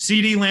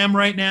CeeDee Lamb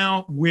right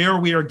now, where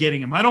we are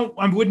getting him.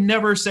 I would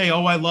never say,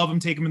 oh, I love him,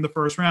 take him in the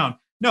first round.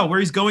 No, where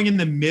he's going in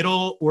the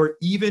middle or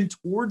even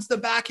towards the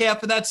back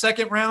half of that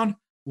second round,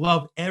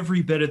 love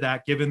every bit of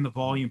that given the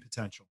volume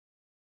potential.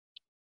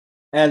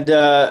 And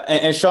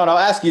Sean, I'll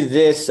ask you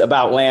this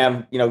about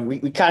Lamb.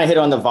 We kind of hit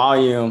on the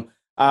volume.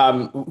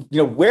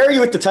 Where are you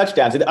with the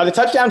touchdowns? Are the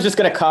touchdowns just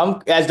going to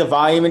come as the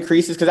volume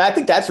increases? Because I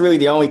think that's really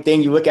the only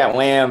thing you look at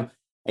Lamb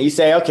and you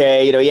say,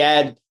 okay, he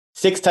had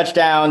 6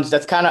 touchdowns.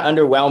 That's kind of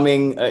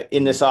underwhelming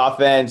in this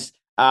offense.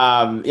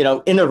 In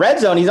the red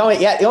zone, he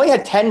only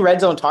had 10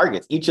 red zone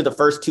targets each of the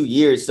first 2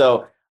 years.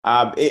 So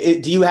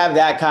do you have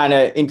that kind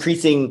of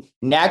increasing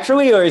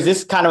naturally, or is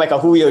this kind of like a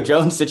Julio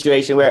Jones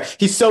situation where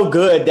he's so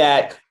good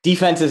that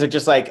defenses are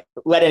just like,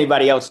 let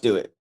anybody else do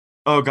it?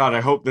 Oh God, I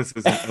hope this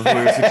isn't a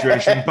Julio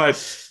situation.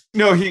 But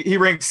no, he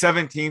ranked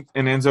 17th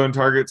in end zone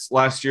targets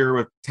last year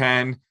with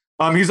 10.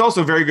 He's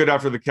also very good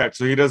after the catch,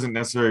 so he doesn't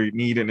necessarily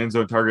need an end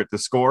zone target to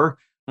score.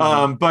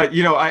 But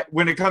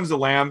when it comes to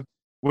Lamb,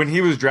 when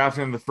he was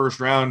drafted in the first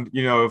round,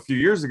 a few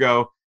years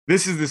ago,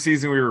 this is the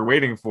season we were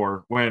waiting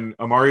for when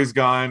Amari's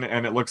gone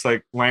and it looks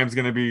like Lamb's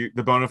going to be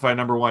the bona fide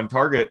number 1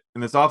 target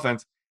in this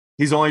offense.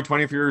 He's only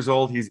 24 years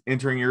old. He's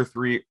entering year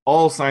 3.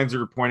 All signs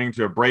are pointing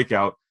to a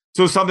breakout.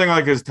 So something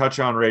like his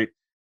touchdown rate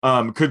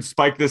could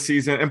spike this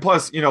season. And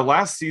plus,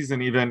 last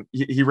season, even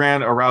he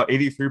ran a route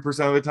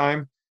 83% of the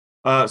time.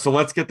 So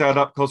let's get that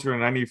up closer to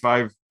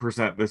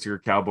 95% this year,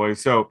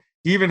 Cowboys. So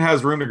he even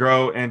has room to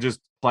grow and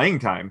just playing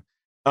time.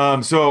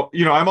 I'm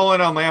all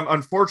in on Lamb.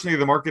 Unfortunately,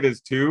 the market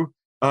is too.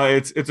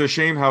 It's a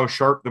shame how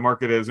sharp the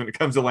market is when it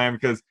comes to Lamb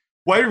because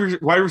wide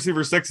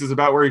receiver 6 is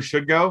about where he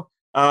should go.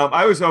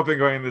 I was hoping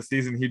going into the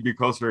season he'd be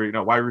closer,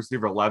 wide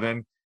receiver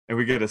 11, and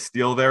we get a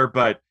steal there.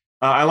 But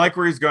I like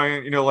where he's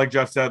going. Like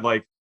Jeff said,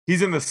 like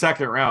he's in the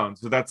second round,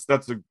 so that's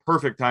a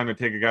perfect time to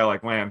take a guy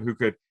like Lamb who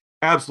could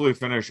absolutely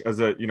finish as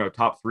a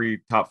top 3,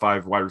 top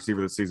 5 wide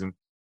receiver this season.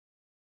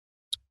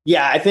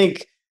 Yeah, I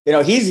think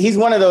he's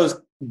one of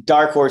those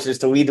dark horses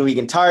to lead the league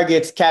in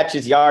targets,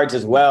 catches, yards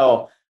as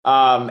well.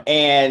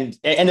 And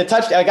the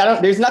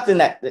touchdown, there's nothing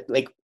that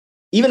like,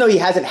 even though he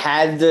hasn't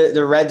had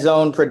the red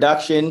zone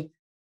production,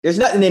 there's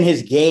nothing in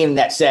his game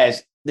that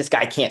says this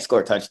guy can't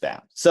score a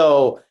touchdown.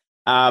 So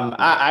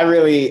I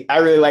really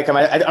like him.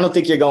 I don't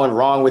think you're going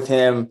wrong with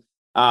him.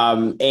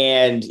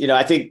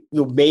 I think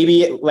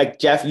maybe like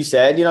Jeff, you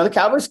said, the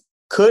Cowboys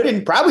could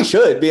and probably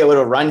should be a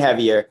little run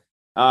heavier.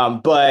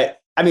 But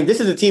I mean, this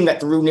is a team that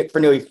threw for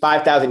nearly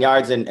 5,000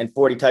 yards and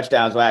 40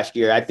 touchdowns last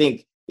year. I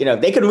think,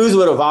 they could lose a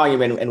little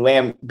volume and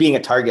Lamb being a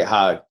target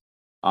hog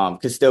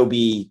could still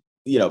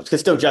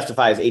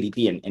justify his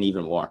ADP and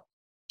even more.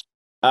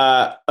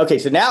 Okay,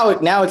 so now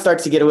it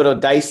starts to get a little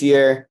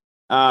dicier.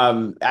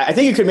 I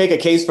think you could make a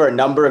case for a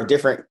number of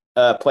different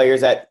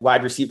players at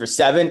wide receiver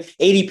 7.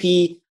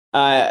 ADP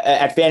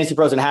at Fantasy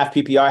Pros and half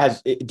PPR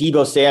has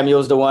Deebo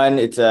Samuel's the one.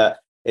 It's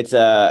it's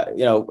a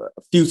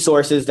few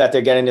sources that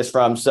they're getting this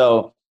from.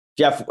 So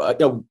Jeff,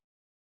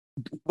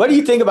 what do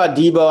you think about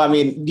Debo? I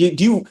mean,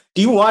 do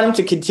you want him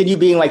to continue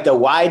being like the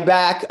wide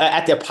back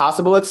at the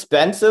possible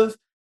expense of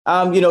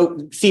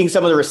seeing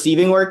some of the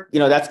receiving work?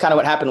 That's kind of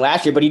what happened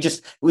last year, but he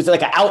just was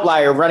like an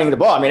outlier running the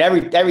ball. I mean,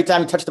 every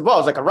time he touched the ball, it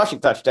was like a rushing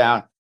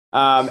touchdown.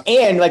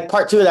 And like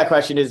part two of that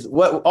question is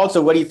what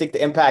do you think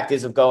the impact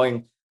is of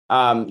going,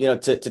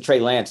 to Trey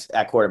Lance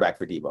at quarterback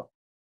for Debo?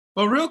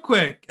 Well, real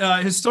quick,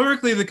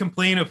 historically, the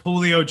complaint of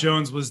Julio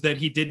Jones was that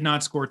he did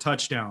not score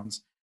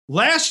touchdowns.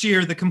 Last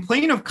year, the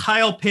complaint of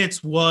Kyle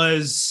Pitts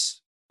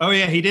was,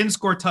 he didn't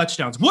score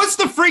touchdowns. What's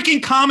the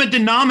freaking common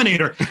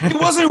denominator? It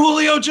wasn't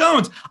Julio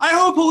Jones. I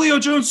hope Julio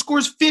Jones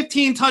scores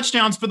 15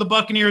 touchdowns for the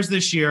Buccaneers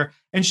this year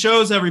and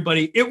shows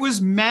everybody it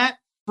was Matt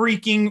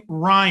freaking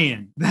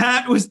Ryan.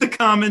 That was the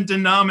common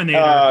denominator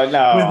with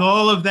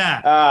all of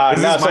that.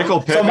 Is this Michael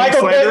Pittman? So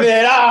Michael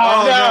Pittman. No.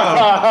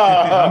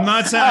 I'm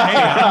not saying,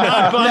 I'm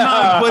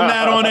not putting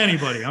that on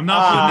anybody. I'm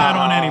not putting that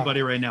on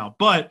anybody right now,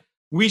 but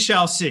we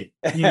shall see.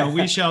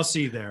 We shall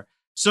see there.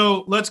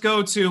 So let's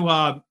go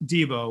to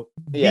Debo.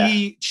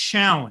 The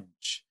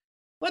challenge.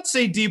 Let's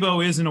say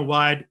Debo is in a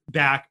wide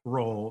back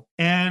role,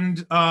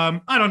 and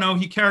I don't know,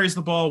 he carries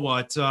the ball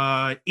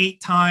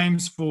 8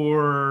 times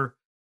for,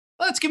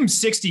 let's give him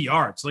 60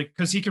 yards,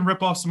 because he can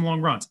rip off some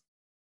long runs.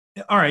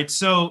 All right,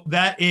 so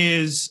that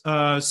is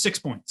 6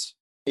 points.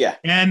 Yeah,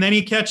 and then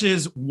he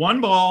catches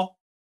one ball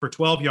for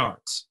 12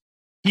 yards.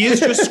 He has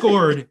just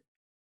scored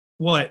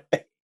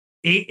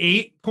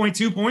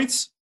 8.2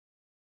 points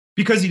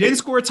because he didn't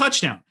score a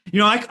touchdown.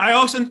 I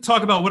often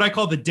talk about what I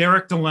call the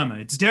Derrick dilemma.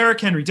 It's Derrick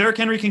Henry. Derrick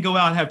Henry can go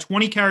out and have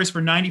 20 carries for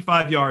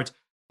 95 yards.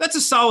 That's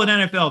a solid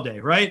NFL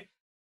day, right?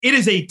 It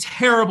is a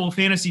terrible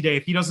fantasy day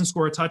if he doesn't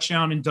score a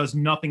touchdown and does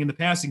nothing in the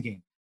passing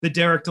game. The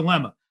Derrick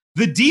dilemma.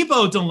 The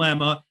Debo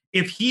dilemma,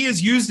 if he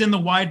is used in the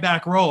wide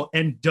back role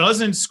and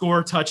doesn't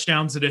score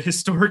touchdowns at a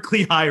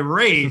historically high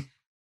rate,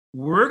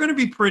 we're going to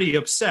be pretty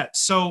upset.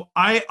 So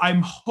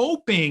I'm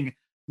hoping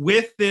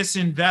with this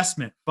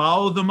investment,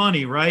 follow the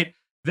money, right,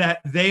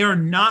 that they are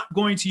not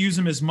going to use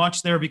him as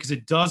much there because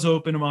it does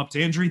open him up to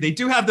injury. They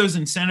do have those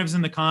incentives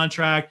in the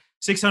contract,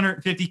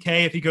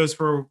 $650K if he goes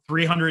for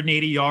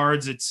 380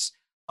 yards. It's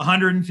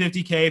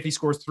 $150K if he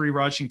scores 3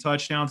 rushing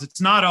touchdowns.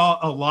 It's not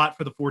a lot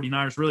for the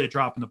 49ers, really a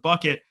drop in the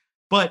bucket,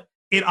 but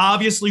it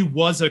obviously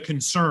was a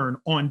concern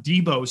on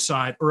Debo's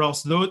side, or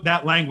else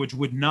that language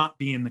would not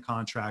be in the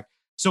contract.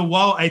 So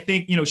while I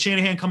think,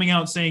 Shanahan coming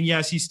out and saying,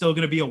 yes, he's still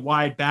going to be a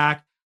wide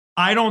back,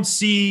 I don't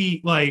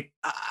see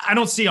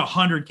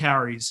 100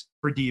 carries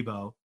for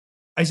Debo.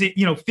 I say,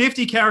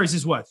 50 carries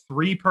is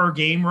 3 per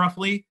game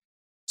roughly.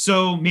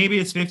 So maybe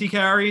it's 50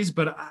 carries,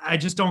 but I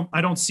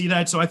don't see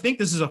that. So I think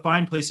this is a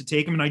fine place to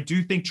take him. And I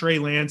do think Trey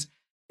Lance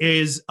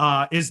is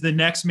the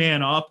next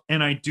man up.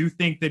 And I do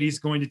think that he's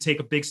going to take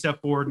a big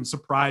step forward and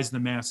surprise the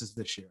masses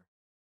this year.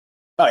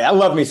 Oh yeah, I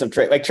love me some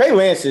Trey. Like Trey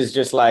Lance is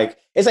just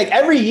it's like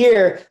every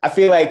year I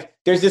feel like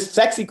there's this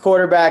sexy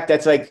quarterback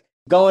that's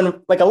going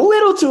a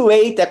little too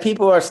late that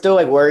people are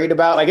still worried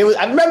about. I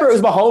remember it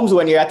was Mahomes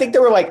one year. I think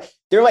there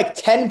were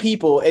 10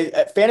 people.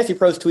 Fantasy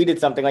Pros tweeted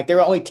something there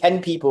were only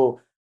 10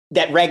 people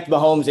that ranked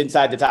Mahomes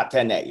inside the top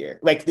 10 that year,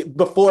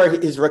 before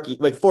his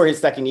before his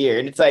second year.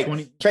 And it's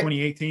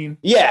 2018.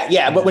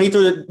 Yeah. But when he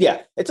threw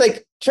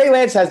it's Trey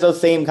Lance has those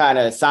same kind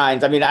of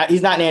signs. I mean,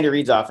 he's not in Andy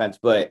Reid's offense,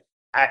 but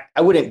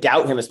I wouldn't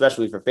doubt him,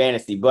 especially for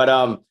fantasy.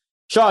 But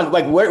Sean,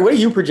 what are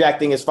you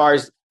projecting as far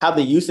as how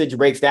the usage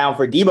breaks down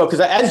for Debo? Because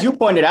as you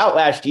pointed out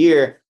last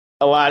year,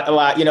 a lot,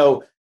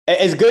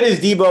 as good as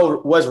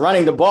Debo was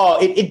running the ball,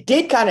 it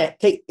did kind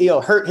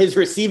of hurt his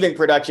receiving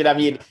production. I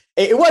mean,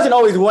 it wasn't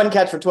always 1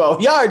 catch for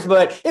 12 yards,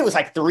 but it was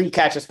 3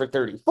 catches for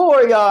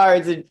 34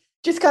 yards, and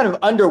just kind of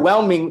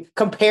underwhelming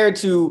compared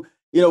to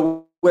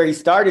where he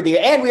started the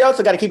year. And we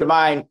also got to keep in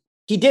mind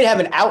he did have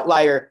an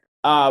outlier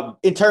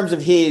in terms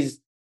of his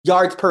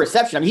yards per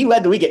reception. I mean, he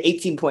led the league at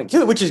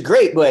 18.2, which is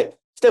great, but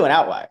still an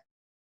outlier.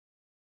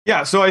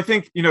 Yeah, so I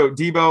think,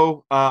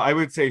 Debo, I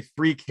would say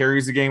 3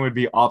 carries a game would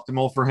be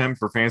optimal for him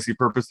for fantasy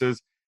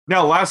purposes.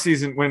 Now, last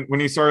season, when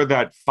he started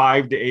that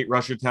 5 to 8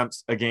 rush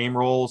attempts a game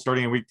role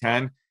starting in week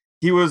 10,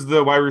 he was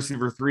the wide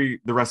receiver 3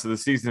 the rest of the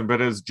season.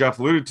 But as Jeff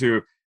alluded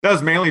to, that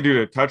was mainly due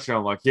to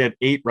touchdown luck. He had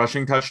 8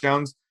 rushing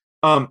touchdowns.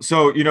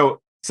 So,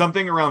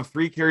 something around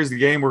 3 carries a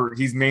game where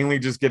he's mainly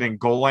just getting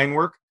goal line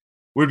work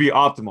would be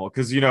optimal,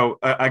 because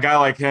a guy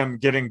like him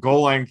getting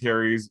goal line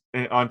carries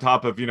on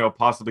top of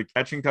possibly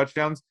catching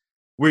touchdowns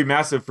would be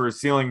massive for his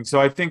ceiling.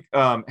 So I think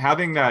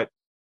having that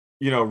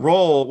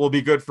role will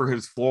be good for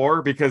his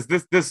floor, because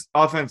this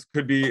offense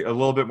could be a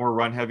little bit more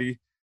run heavy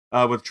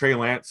with Trey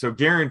Lance. So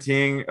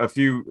guaranteeing a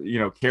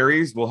few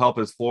carries will help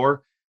his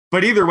floor.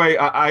 But either way,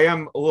 I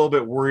am a little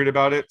bit worried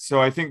about it.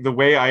 So I think the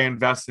way I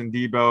invest in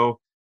Debo,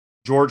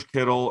 George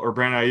Kittle, or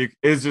Brandon Ayuk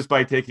is just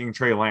by taking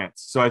Trey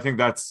Lance. So I think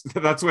that's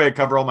the way I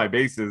cover all my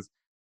bases.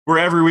 Where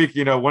every week,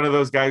 one of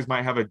those guys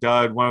might have a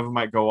dud, one of them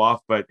might go off,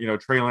 but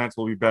Trey Lance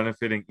will be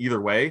benefiting either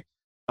way.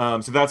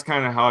 So that's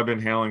kind of how I've been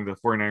handling the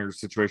 49ers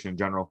situation in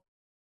general.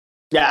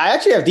 Yeah, I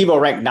actually have Debo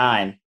ranked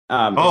 9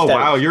 Oh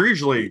wow, you're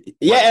usually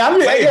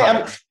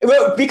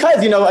well,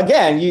 because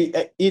again,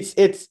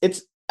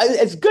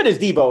 it's good as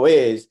Debo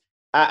is.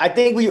 I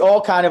think we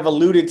all kind of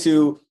alluded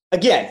to.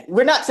 Again,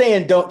 we're not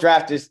saying don't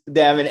draft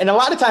them, and a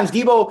lot of times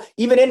Debo,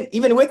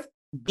 even with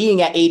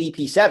being at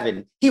ADP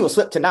 7, he will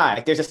slip to 9.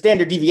 Like, there's a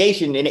standard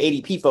deviation in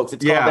ADP, folks.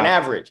 It's called an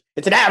average.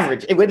 It's an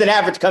average. And with an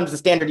average comes the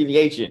standard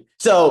deviation.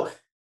 So,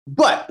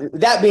 but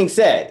that being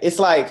said, it's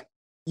like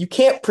you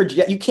can't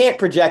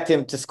project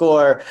him to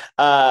score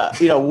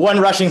one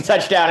rushing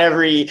touchdown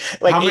every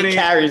 8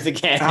 carries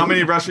again. How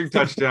many rushing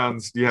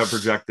touchdowns do you have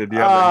projected? Do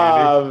you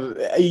have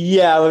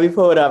yeah, let me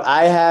pull it up.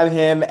 I have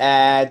him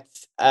at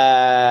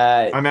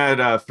I'm at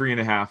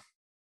 3.5.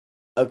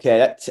 Okay,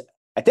 that's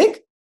I think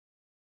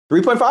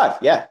 3.5.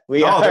 Yeah.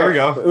 There we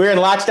go. We're in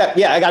lockstep.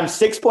 Yeah, I got him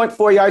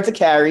 6.4 yards a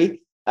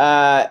carry,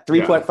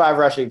 3.5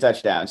 rushing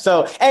touchdowns.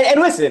 So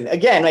and listen,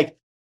 again, like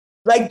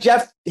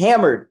Jeff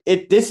hammered,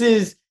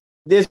 there's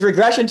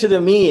regression to the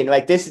mean.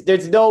 Like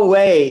there's no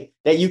way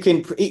that you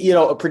can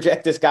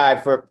project this guy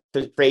for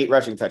 8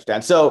 rushing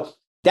touchdowns. So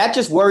that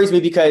just worries me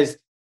because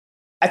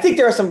I think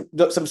there are some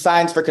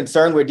signs for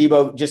concern where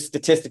Debo just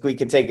statistically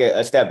can take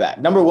a step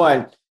back. Number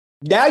one,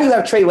 now you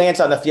have Trey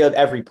Lance on the field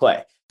every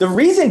play. The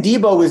reason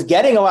Debo was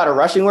getting a lot of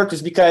rushing work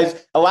was because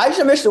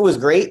Elijah Mitchell was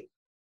great,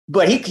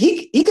 but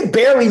he could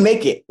barely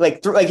make it.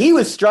 Like he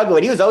was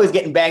struggling. He was always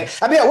getting banged.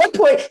 I mean, at one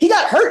point he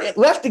got hurt,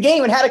 left the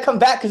game, and had to come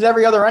back because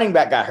every other running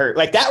back got hurt.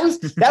 Like that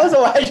was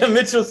Elijah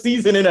Mitchell's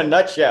season in a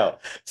nutshell.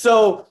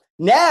 So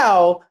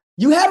now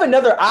you have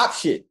another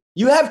option.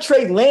 You have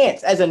Trey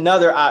Lance as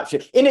another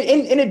option.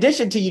 In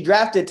addition to you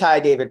drafted Ty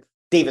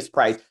Davis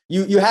Price,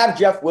 you have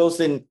Jeff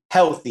Wilson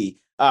healthy.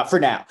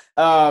 For now,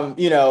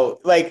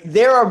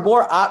 there are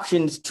more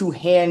options to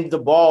hand the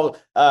ball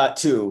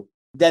to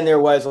than there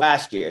was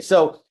last year.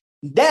 So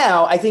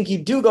now I think you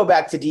do go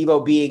back to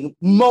Debo being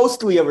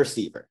mostly a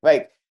receiver,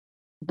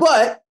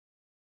 but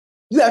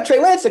you have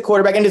Trey Lance at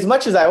quarterback. And as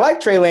much as I like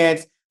Trey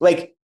Lance,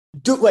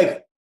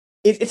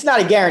 it's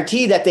not a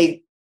guarantee that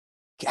they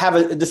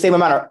have the same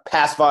amount of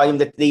pass volume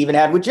that they even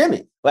had with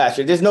Jimmy last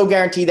year. There's no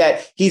guarantee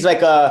that he's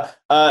like a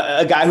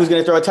guy who's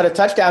going to throw a ton of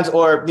touchdowns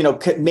or,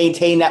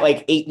 maintain that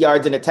 8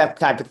 yards an attempt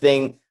type of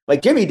thing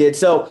like Jimmy did.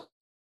 So,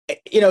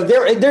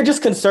 there are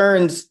just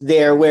concerns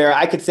there where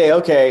I could say,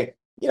 okay,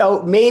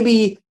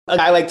 maybe a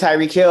guy like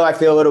Tyreek Hill, I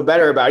feel a little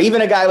better about.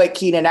 Even a guy like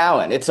Keenan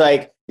Allen. It's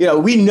like,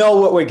 we know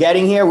what we're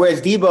getting here.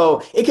 Whereas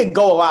Debo, it could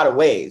go a lot of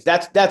ways.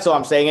 That's all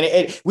I'm saying.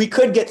 And we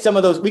could get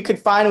we could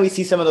finally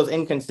see some of those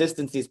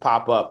inconsistencies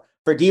pop up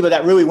for Debo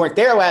that really weren't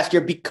there last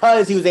year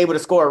because he was able to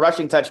score a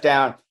rushing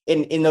touchdown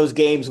in those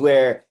games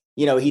where,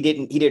 he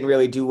didn't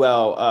really do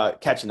well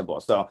catching the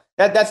ball. So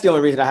that's the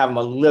only reason I have him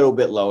a little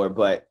bit lower,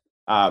 but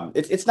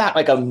it's not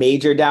like a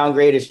major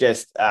downgrade. It's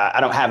just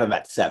I don't have him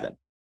at 7.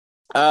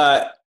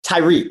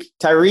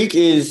 Tyreek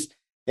is,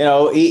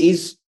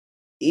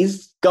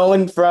 he's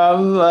going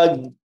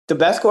from the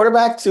best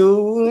quarterback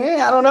to,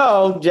 I don't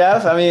know,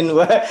 Jeff. I mean,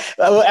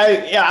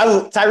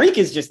 Tyreek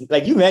is just,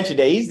 like you mentioned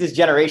it, he's this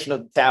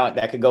generational talent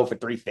that could go for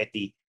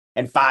 350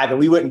 and 5 and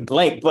we wouldn't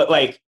blink, but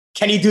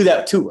can he do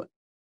that too?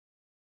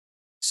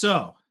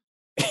 So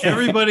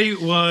everybody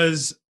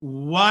was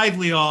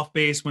widely off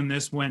base when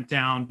this went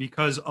down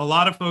because a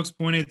lot of folks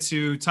pointed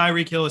to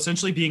Tyreek Hill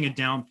essentially being a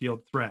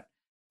downfield threat.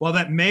 While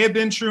that may have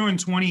been true in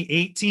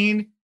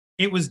 2018,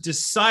 it was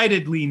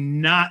decidedly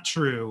not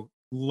true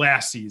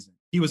last season.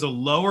 He was a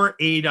lower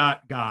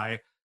ADOT guy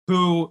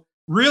who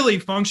really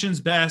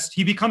functions best.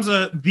 He becomes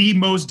the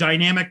most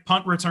dynamic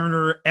punt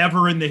returner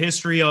ever in the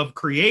history of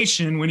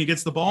creation when he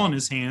gets the ball in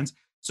his hands.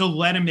 So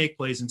let him make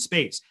plays in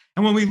space.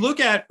 And when we look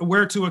at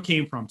where Tua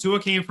came from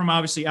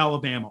obviously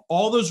Alabama,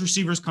 all those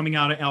receivers coming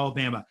out of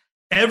Alabama.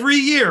 Every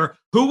year,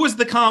 who was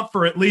the comp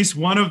for at least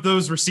one of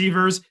those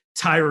receivers?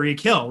 Tyreek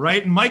Hill,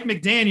 right? And Mike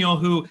McDaniel,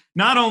 who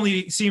not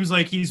only seems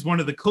like he's one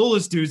of the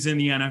coolest dudes in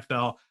the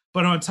NFL,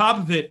 but on top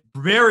of it,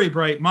 very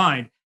bright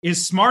mind,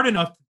 is smart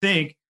enough to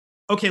think,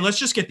 okay, let's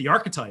just get the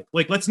archetype.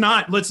 Let's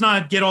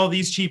not get all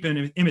these cheap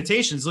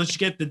imitations. Let's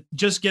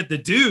just get the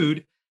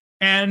dude.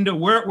 And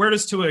where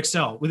does Tua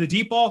excel? With a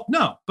deep ball?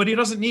 No, but he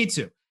doesn't need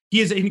to. He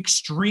is an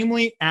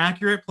extremely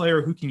accurate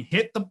player who can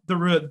hit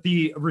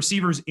the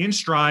receivers in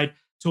stride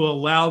to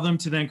allow them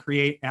to then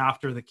create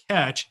after the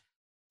catch.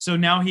 So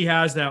now he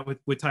has that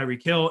with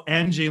Tyreek Hill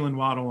and Jalen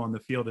Waddle on the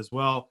field as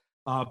well.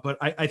 But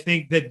I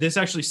think that this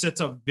actually sets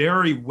up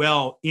very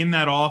well in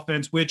that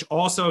offense, which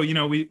also,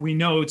 we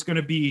know it's going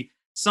to be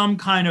some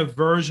kind of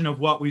version of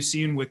what we've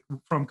seen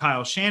from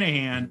Kyle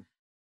Shanahan,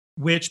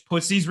 which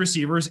puts these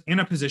receivers in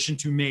a position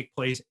to make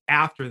plays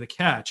after the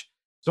catch.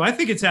 So I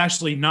think it's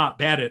actually not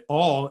bad at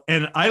all.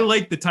 And I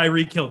like the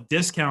Tyreek Hill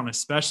discount,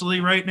 especially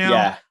right now.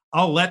 Yeah.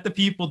 I'll let the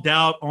people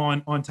doubt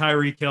on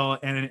Tyreek Hill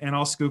and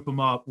I'll scoop him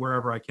up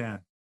wherever I can.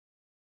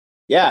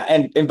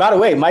 Yeah. And by the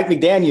way, Mike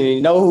McDaniel,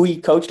 you know who he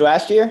coached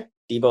last year?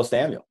 Debo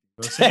Samuel.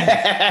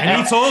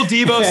 And he told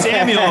Debo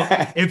Samuel,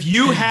 if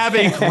you have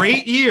a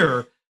great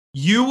year,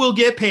 you will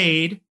get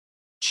paid,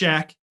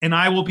 check, and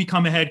I will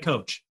become a head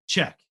coach,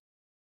 check.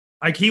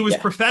 Like he was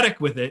prophetic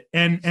with it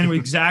and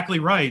exactly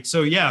right.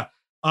 So yeah,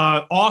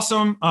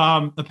 awesome.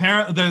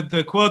 Apparently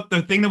the quote,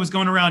 the thing that was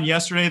going around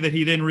yesterday that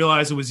he didn't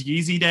realize it was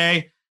Yeezy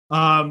Day.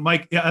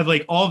 Mike,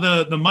 like all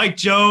the Mike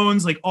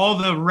Jones, like all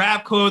the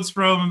rap quotes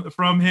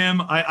from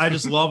him. I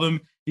just love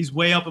him. He's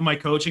way up in my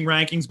coaching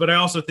rankings, but I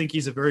also think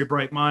he's a very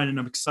bright mind, and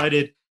I'm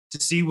excited to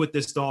see what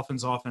this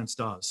Dolphins offense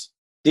does.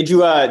 Did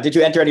you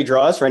enter any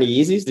draws for any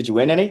Yeezys? Did you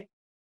win any?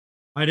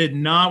 I did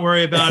not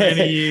worry about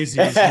any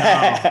Yeezys.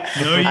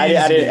 No Yeezys.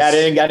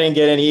 I didn't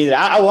get any either.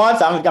 I want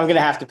some. I'm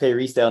gonna have to pay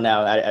resale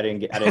now. I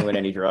didn't win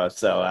any draws.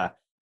 So,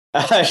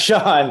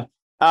 Sean,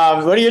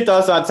 what are your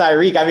thoughts on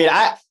Tyreek? I mean,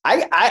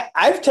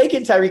 I've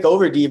taken Tyreek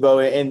over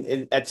Debo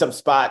in at some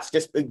spots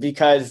just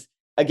because,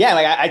 again,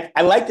 like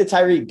I like the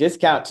Tyreek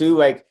discount too.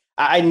 Like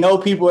I know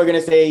people are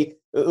gonna say,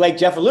 like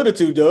Jeff alluded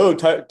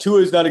to,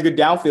 Tua is not a good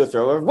downfield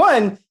thrower.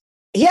 One,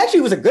 he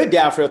actually was a good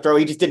downfield thrower.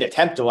 He just didn't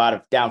attempt a lot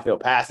of downfield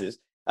passes.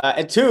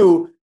 And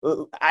two,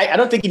 I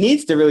don't think he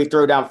needs to really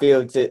throw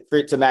downfield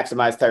to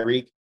maximize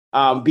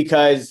Tyreek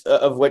because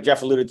of what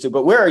Jeff alluded to.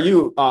 But where are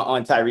you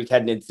on Tyreek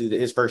heading into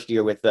his first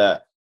year with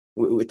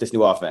this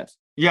new offense?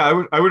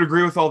 Yeah, I would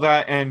agree with all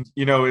that. And,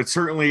 it's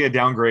certainly a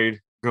downgrade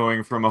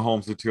going from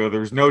Mahomes to Tua.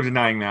 There's no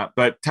denying that.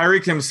 But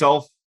Tyreek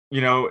himself,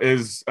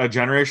 is a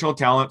generational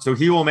talent, so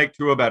he will make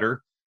Tua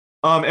better.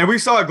 And we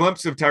saw a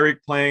glimpse of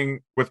Tyreek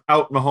playing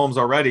without Mahomes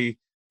already.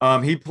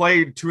 He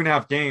played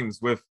 2.5 games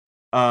with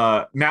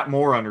Matt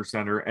Moore under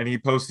center, and he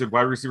posted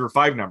wide receiver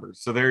 5 numbers.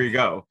 So there you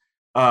go.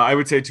 I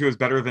would say Tua is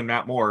better than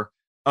Matt Moore.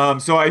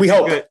 So we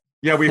hope.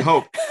 We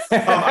hope.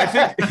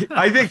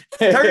 I think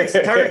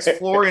Tyreek's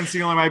floor and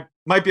ceiling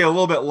might be a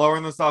little bit lower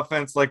in this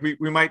offense. Like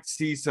we might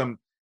see some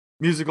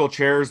musical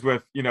chairs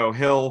with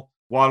Hill,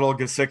 Waddle,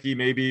 Gesicki,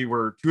 maybe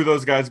where 2 of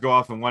those guys go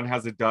off and one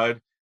has a dud.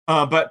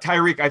 But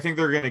Tyreek, I think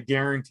they're going to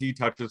guarantee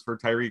touches for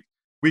Tyreek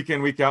week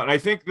in, week out. And I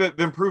think that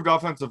the improved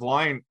offensive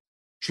line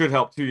should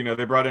help too.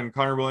 They brought in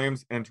Connor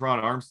Williams and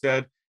Teron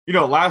Armstead.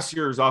 Last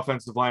year's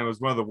offensive line was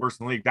one of the worst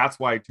in the league. That's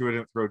why Tua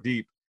didn't throw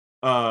deep.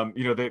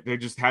 They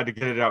just had to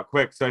get it out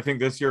quick. So I think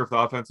this year, if the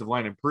offensive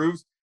line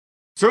improves,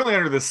 certainly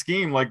under the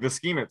scheme, like the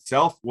scheme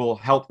itself will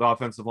help the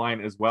offensive line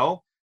as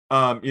well.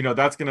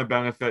 That's going to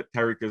benefit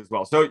Tyreek as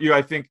well. So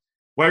I think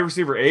wide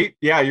receiver 8,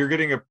 you're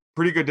getting a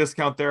pretty good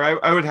discount there.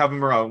 I would have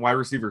him around wide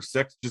receiver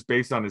 6 just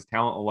based on his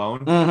talent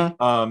alone.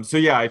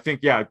 Mm-hmm. I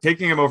think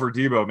taking him over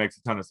Debo makes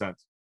a ton of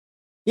sense.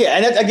 Yeah,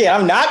 and again,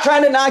 I'm not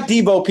trying to knock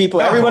Debo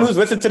people. No. Everyone who's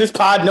listened to this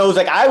pod knows,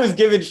 like, I was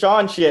giving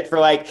Sean shit for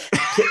like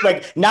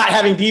not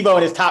having Debo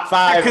in his top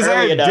 5. Because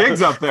I had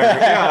Diggs up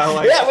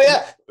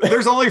there.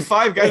 There's only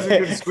 5 guys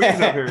who can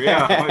squeeze up here.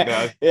 Yeah, my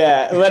bad.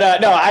 Yeah,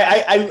 but no,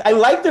 I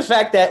like the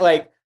fact that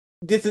like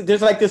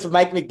there's like this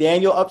Mike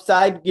McDaniel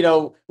upside.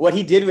 What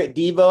he did with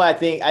Debo. I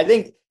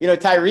think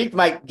Tyreek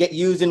might get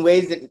used in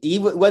ways that he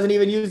wasn't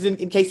even used in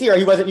KC, or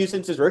he wasn't used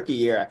since his rookie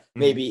year,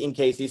 maybe in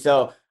KC.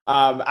 So.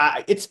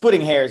 It's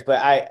splitting hairs,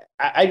 but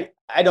I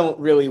don't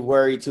really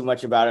worry too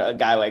much about a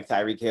guy like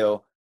Tyreek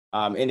Hill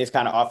in this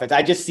kind of offense.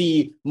 I just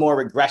see more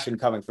regression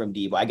coming from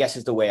Debo, I guess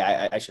is the way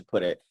I should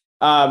put it.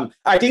 All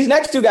right, these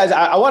next 2 guys,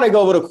 I want to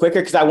go a little quicker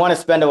because I want to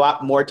spend a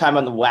lot more time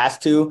on the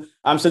last 2.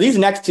 So these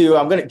next 2,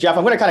 I'm going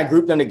to kind of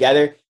group them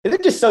together. They're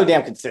just so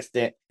damn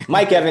consistent.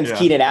 Mike Evans,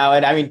 Keenan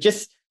Allen. I mean,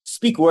 just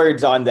speak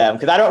words on them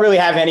because I don't really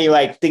have any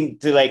thing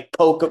to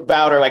poke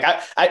about, or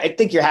I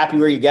think you're happy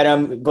where you get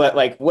them, but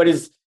what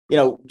is,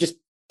 just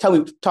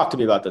talk to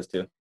me about those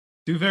 2.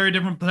 2 very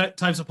different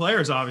types of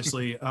players,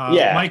 obviously.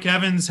 Mike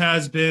Evans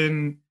has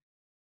been,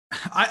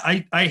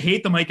 I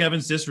hate the Mike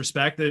Evans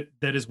disrespect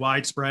that is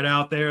widespread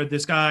out there.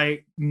 This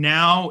guy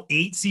now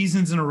 8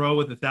 seasons in a row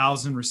with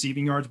 1,000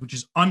 receiving yards, which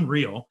is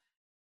unreal.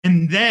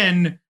 And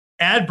then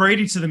add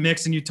Brady to the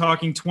mix and you're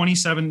talking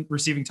 27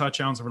 receiving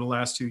touchdowns over the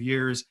last 2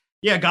 years.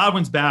 Yeah,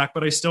 Godwin's back,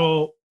 but I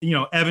still,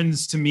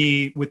 Evans to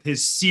me with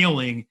his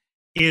ceiling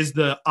is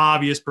the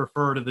obvious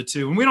preferred of the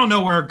 2. And we don't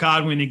know where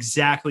Godwin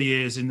exactly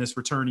is in this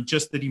return,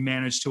 just that he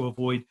managed to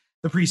avoid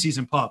the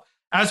preseason pup.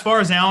 As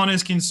far as Allen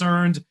is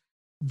concerned,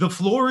 the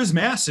floor is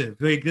massive.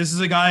 This is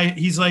a guy,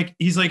 he's like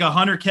a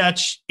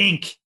 100-catch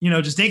ink,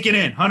 just ink it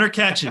in, 100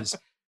 catches.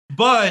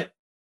 But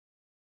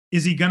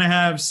is he going to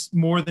have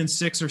more than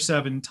 6 or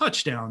 7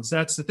 touchdowns?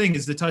 That's the thing,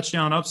 is the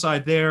touchdown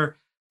upside there.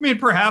 I mean,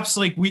 perhaps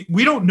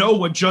we don't know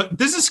what,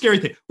 this is a scary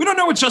thing. We don't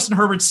know what Justin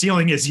Herbert's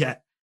ceiling is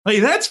yet.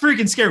 That's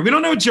freaking scary. We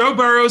don't know what Joe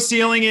Burrow's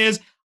ceiling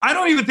is. I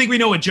don't even think we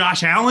know what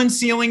Josh Allen's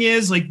ceiling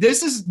is.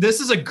 This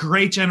is a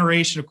great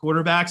generation of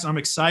quarterbacks. I'm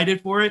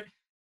excited for it.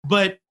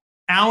 But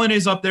Allen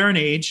is up there in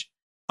age,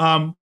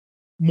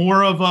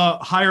 more of a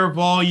higher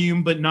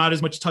volume, but not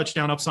as much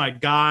touchdown upside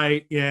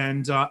guy.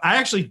 And I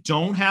actually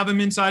don't have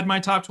him inside my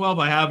top 12.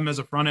 I have him as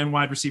a front-end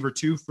wide receiver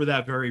 2 for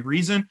that very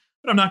reason.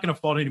 But I'm not going to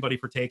fault anybody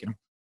for taking him.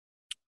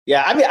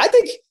 Yeah, I mean, I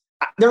think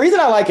the reason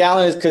I like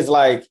Allen is because,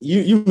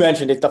 you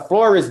mentioned it, the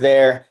floor is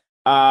there.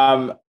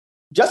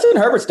 Justin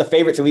Herbert's the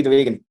favorite to lead the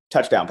league in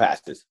touchdown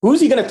passes.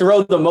 Who's he going to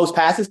throw the most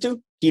passes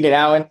to? Keenan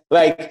Allen.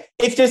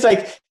 It's just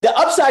the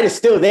upside is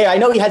still there. I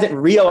know he hasn't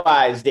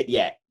realized it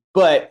yet,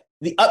 but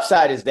the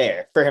upside is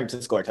there for him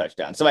to score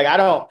touchdowns. So I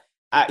don't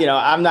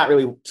I'm not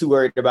really too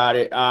worried about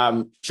it.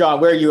 Sean,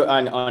 where are you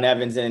on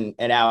Evans and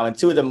Allen?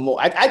 Two of the more,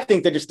 I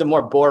think they're just the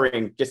more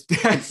boring, just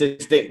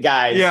consistent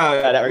guys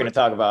that we're going to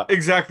talk about.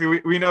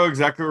 Exactly. We know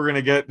exactly what we're going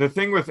to get. The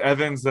thing with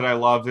Evans that I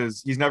love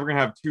is he's never going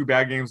to have 2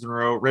 bad games in a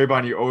row.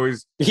 Raybon, you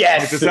always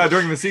point this out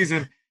during the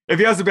season. If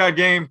he has a bad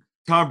game,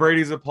 Tom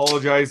Brady's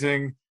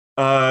apologizing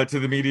to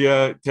the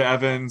media, to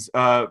Evans.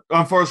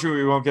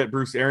 Unfortunately, we won't get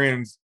Bruce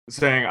Arians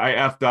saying, I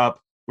effed up.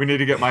 We need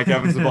to get Mike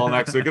Evans the ball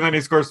next week. And then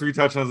he scores 3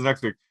 touchdowns the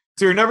next week.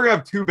 So you're never going to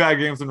have 2 bad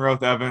games in a row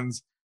with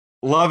Evans.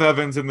 Love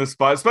Evans in this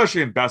spot,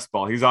 especially in best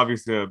ball. He's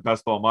obviously a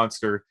best ball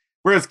monster.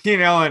 Whereas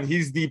Keenan Allen,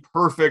 he's the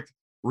perfect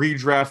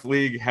redraft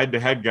league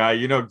head-to-head guy.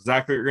 You know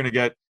exactly what you're going to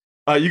get.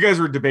 You guys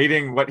were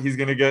debating what he's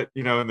going to get,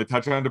 in the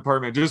touchdown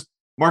department. Just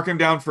mark him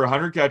down for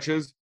 100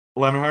 catches,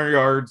 1,100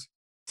 yards,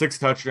 6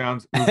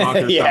 touchdowns. Move on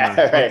to right.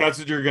 Like, that's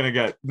what you're going to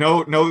get.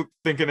 No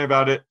thinking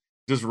about it.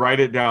 Just write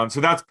it down.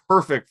 So that's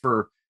perfect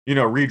for,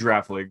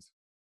 redraft leagues.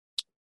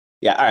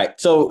 Yeah. All right.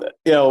 So,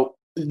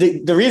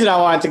 the reason I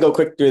wanted to go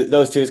quick through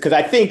those two is because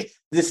I think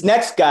this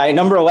next guy,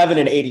 number 11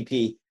 in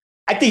ADP,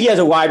 I think he has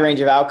a wide range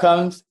of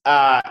outcomes.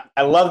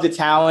 I love the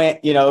talent,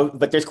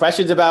 but there's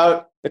questions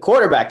about the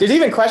quarterback. There's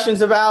even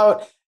questions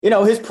about,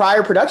 his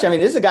prior production. I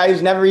mean, this is a guy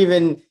who's never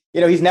even,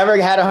 he's never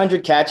had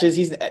 100 catches.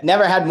 He's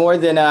never had more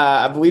than,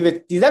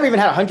 he's never even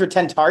had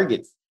 110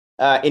 targets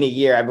in a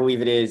year, I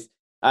believe it is.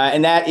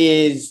 And that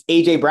is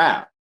A.J.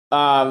 Brown.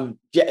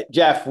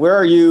 Jeff, where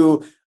are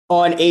you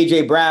on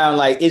A.J. Brown?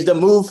 Like, is the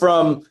move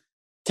from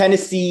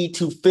Tennessee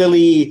to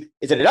Philly,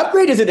 is it an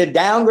upgrade? Is it a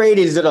downgrade?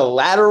 Is it a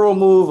lateral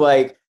move?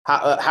 Like,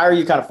 how are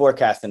you kind of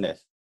forecasting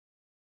this?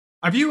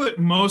 I view it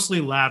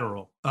mostly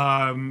lateral.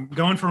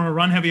 Going from a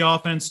run-heavy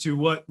offense to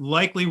what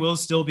likely will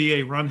still be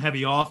a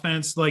run-heavy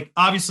offense. Like,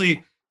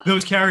 obviously,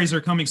 those carries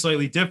are coming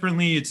slightly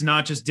differently. It's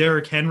not just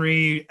Derrick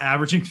Henry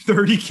averaging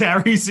 30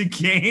 carries a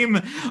game,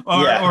 it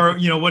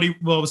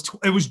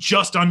was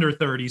just under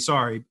 30.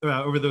 Sorry,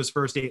 over those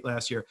first 8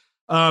 last year.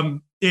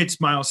 It's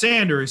Miles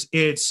Sanders.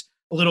 It's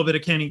a little bit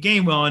of Kenny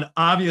Gainwell, and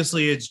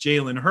obviously it's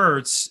Jalen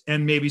Hurts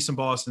and maybe some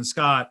Boston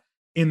Scott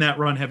in that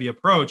run-heavy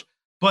approach.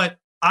 But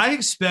I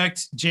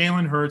expect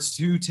Jalen Hurts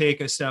to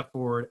take a step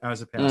forward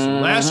as a passer.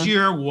 Mm-hmm. Last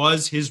year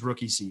was his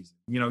rookie season.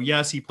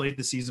 Yes, he played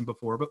the season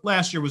before, but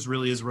last year was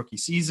really his rookie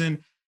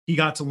season. He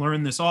got to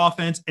learn this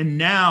offense, and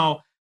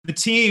now the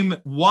team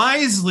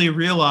wisely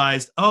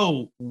realized,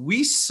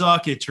 we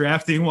suck at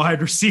drafting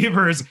wide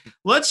receivers.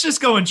 Let's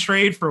just go and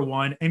trade for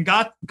one, and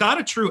got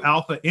a true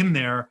alpha in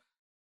there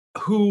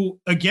who,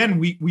 again,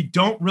 we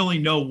don't really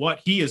know what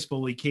he is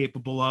fully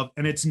capable of.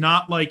 And it's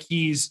not like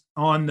he's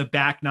on the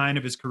back 9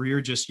 of his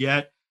career just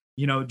yet.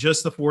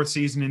 Just the 4th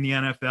season in the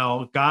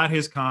NFL, got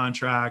his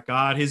contract,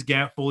 got his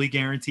fully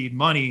guaranteed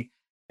money,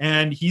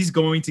 and he's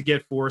going to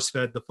get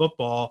force-fed the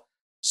football.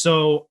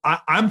 So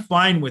I'm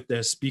fine with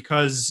this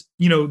because,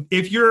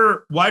 if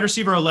you're wide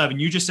receiver 11,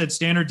 you just said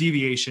standard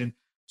deviation.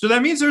 So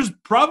that means there's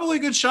probably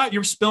a good shot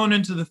you're spilling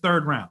into the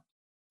 3rd round.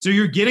 So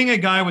you're getting a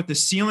guy with the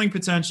ceiling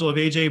potential of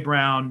A.J.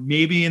 Brown,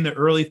 maybe in the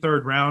early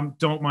 3rd round.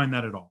 Don't mind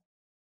that at all.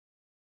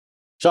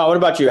 Sean, what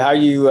about you? How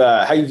you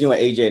viewing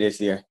A.J.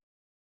 this year?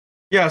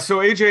 Yeah,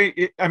 so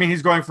A.J.,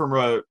 he's going from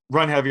a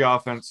run-heavy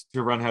offense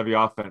to run-heavy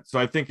offense. So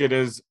I think it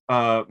is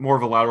more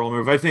of a lateral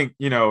move. I think,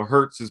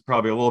 Hurts is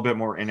probably a little bit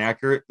more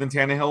inaccurate than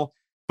Tannehill.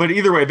 But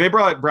either way, they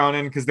brought Brown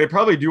in because they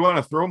probably do want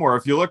to throw more.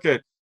 If you look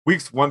at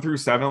weeks 1 through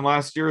 7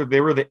 last year, they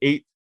were the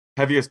 8th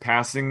heaviest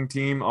passing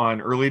team on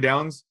early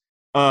downs.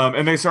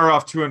 And they started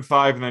off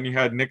 2-5, and then you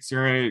had Nick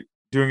Sirianni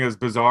doing his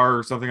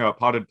bizarre something about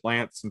potted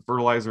plants and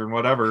fertilizer and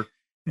whatever,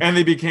 and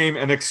they became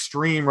an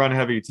extreme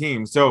run-heavy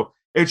team. So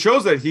it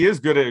shows that he is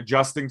good at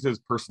adjusting to his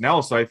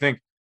personnel. So I think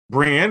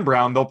bring in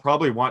Brown, they'll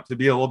probably want to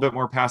be a little bit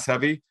more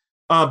pass-heavy.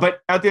 But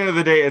at the end of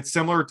the day, it's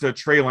similar to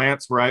Trey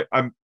Lance, where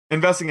I'm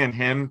investing in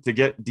him to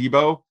get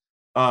Debo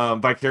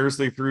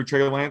vicariously through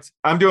Trey Lance.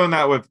 I'm doing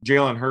that with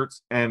Jalen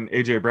Hurts and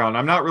A.J. Brown.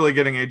 I'm not really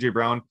getting A.J.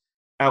 Brown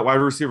at wide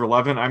receiver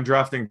 11. I'm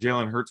drafting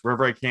Jalen Hurts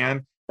wherever I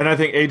can. And I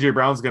think A.J.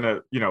 Brown's going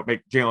to,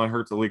 make Jalen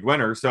Hurts a league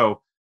winner.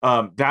 So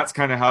that's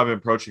kind of how I'm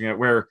approaching it,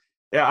 where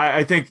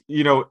I think,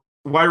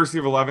 wide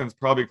receiver 11 is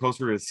probably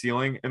closer to his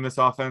ceiling in this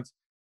offense.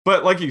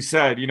 But like you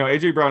said,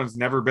 A.J. Brown has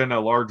never been a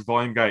large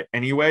volume guy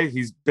anyway.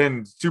 He's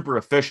been super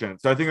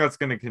efficient. So I think that's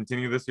going to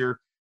continue this year.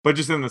 But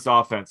just in this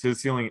offense,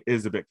 his ceiling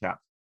is a bit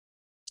capped.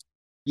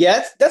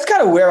 Yeah, that's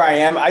kind of where I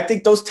am. I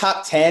think those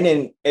top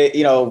 10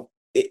 and,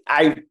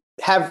 I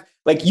have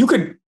like you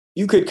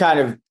could kind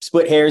of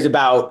split hairs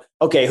about,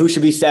 okay, who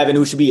should be 7,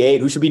 who should be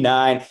 8, who should be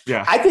 9.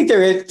 Yeah. I think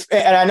there is,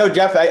 and I know,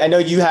 Jeff, I know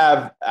you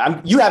have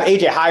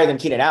A.J. higher than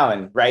Keenan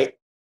Allen, right?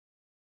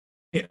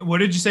 What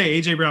did you say?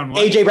 A.J. Brown?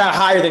 What? A.J. Brown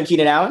higher than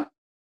Keenan Allen?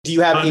 Do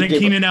you have A.J.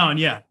 Keenan Allen?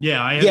 Yeah.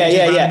 I have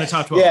A.J. Brown in the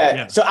top 12.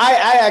 Yeah. So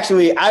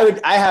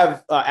I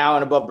have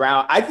Allen above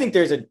Brown. I think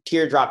there's a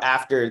teardrop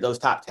after those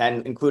top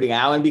 10, including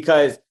Allen,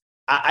 because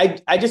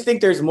I just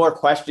think there's more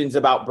questions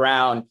about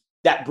Brown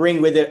that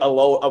bring with it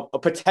a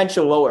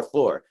potential lower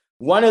floor.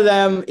 One of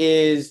them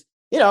is,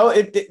 you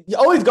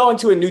always go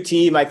into a new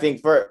team, I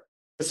think, for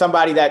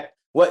somebody that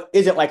what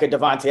isn't like a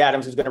Devontae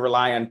Adams who's going to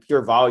rely on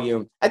pure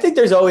volume. I think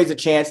there's always a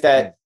chance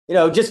that,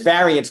 just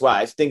variance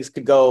wise, things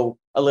could go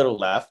a little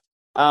left.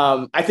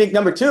 I think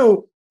number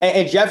two,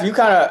 and Jeff, you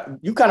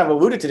kind of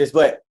alluded to this,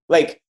 but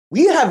like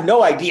we have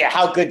no idea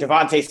how good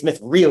Devontae Smith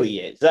really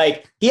is.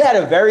 Like he had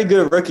a very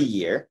good rookie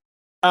year.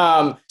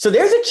 So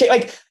there's a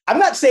like I'm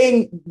not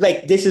saying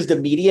like this is the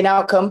median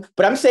outcome,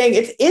 but I'm saying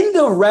it's in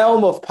the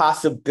realm of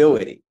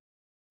possibility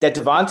that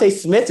Devontae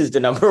Smith is the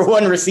number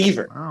one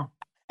receiver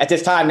at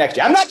this time next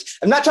year. I'm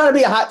not trying to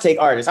be a hot take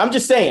artist. I'm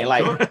just saying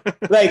like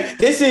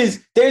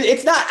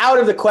it's not out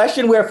of the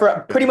question where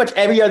for pretty much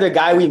every other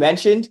guy we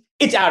mentioned,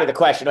 it's out of the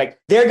question. Like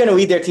they're going to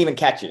lead their team in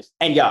catches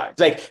and yards.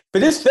 Like for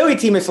this Philly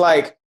team, it's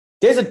like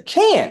there's a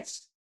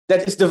chance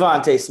that it's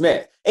Devontae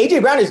Smith.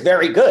 AJ Brown is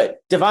very good.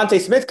 Devontae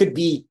Smith could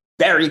be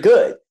very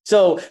good.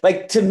 So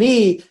like to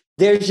me,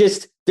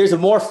 there's a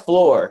more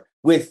floor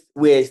with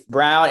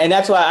Brown. And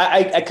that's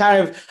why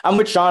I'm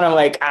with Sean. I'm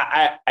like,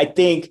 I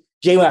think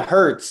Jalen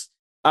Hurts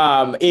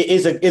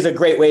is a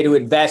great way to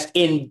invest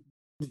in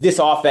this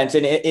offense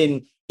and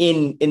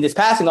in this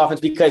passing offense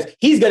because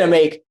he's going to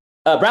make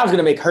Brown's going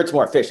to make Hurts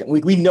more efficient.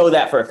 We know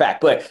that for a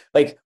fact. But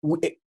like,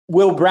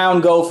 will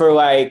Brown go for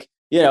like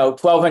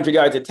 1,200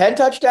 yards and 10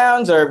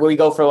 touchdowns, or will he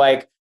go for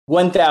like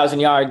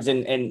 1,000 yards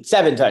and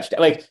 7 touchdowns?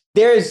 Like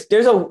there's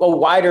a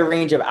wider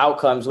range of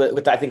outcomes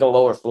with I think a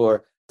lower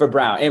floor for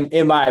Brown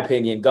in my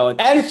opinion going,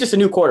 and it's just a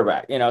new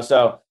quarterback,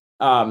 so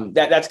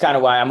that's kind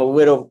of why I'm a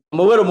little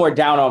more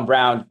down on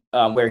Brown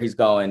where he's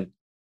going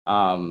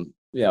than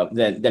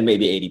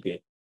maybe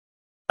ADP.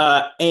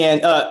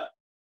 And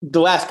the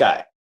last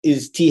guy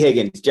is T.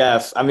 Higgins.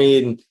 Jeff, I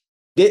mean,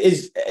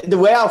 is the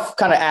way I'll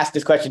kind of ask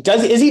this question,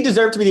 is he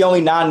deserve to be the only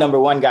non-number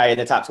one guy in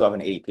the top 12 in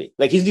ADP?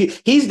 Like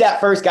he's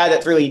that first guy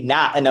that's really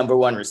not a number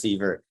one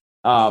receiver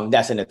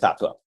that's in the top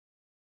 12.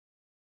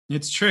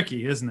 It's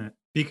tricky, isn't it?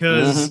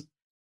 Because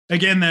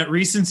again, that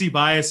recency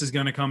bias is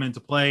going to come into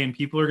play, and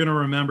people are going to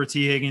remember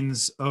T.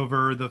 Higgins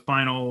over the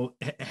final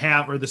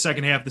half or the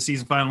second half of the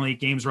season, final 8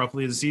 games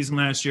roughly of the season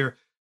last year,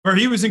 where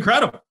he was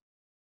incredible.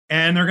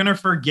 And they're going to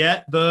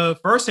forget the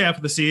first half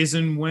of the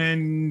season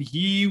when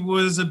he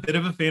was a bit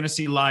of a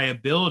fantasy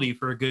liability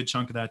for a good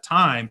chunk of that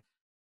time.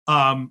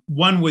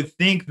 One would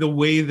think the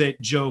way that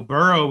Joe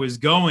Burrow is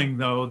going,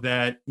 though,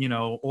 that,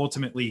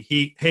 ultimately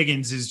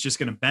Higgins is just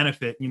going to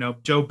benefit.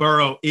 Joe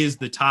Burrow is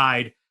the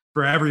tide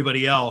for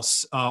everybody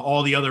else,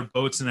 all the other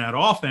boats in that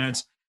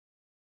offense.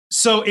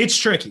 So it's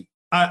tricky.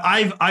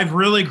 I've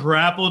really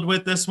grappled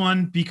with this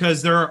one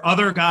because there are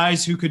other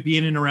guys who could be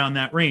in and around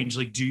that range.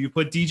 Like, do you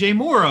put DJ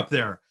Moore up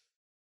there?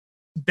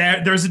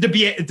 There's a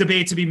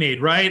debate to be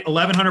made, right?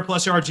 1,100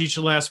 plus yards each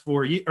of the last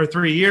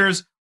 3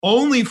 years,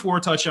 only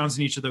 4 touchdowns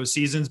in each of those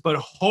seasons, but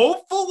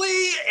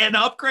hopefully an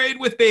upgrade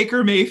with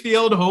Baker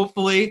Mayfield.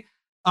 Hopefully,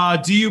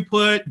 do you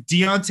put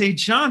Deontay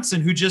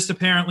Johnson, who just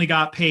apparently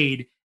got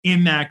paid,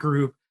 in that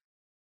group?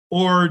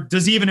 Or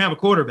does he even have a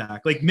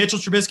quarterback? Like Mitchell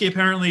Trubisky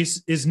apparently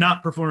is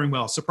not performing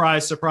well.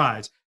 Surprise,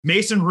 surprise.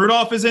 Mason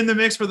Rudolph is in the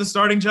mix for the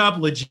starting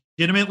job.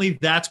 Legitimately,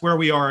 that's where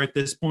we are at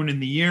this point in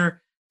the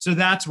year. So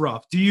that's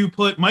rough. Do you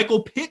put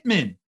Michael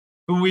Pittman,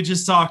 who we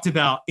just talked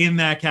about, in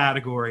that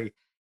category?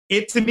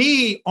 It, to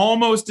me,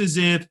 almost as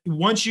if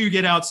once you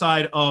get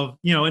outside of,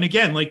 and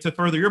again, like to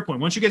further your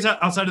point, once you get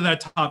outside of that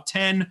top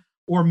 10,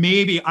 or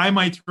maybe I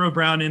might throw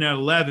Brown in at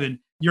 11,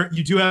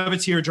 you do have a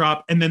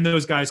teardrop, and then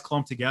those guys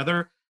clump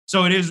together.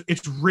 So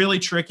it's really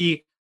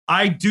tricky.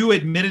 I do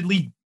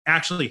admittedly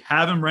actually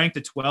have him ranked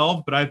at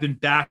 12, but I've been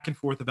back and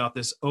forth about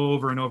this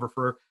over and over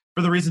for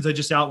the reasons I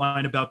just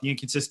outlined about the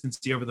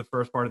inconsistency over the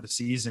first part of the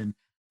season,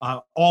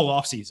 all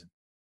off season.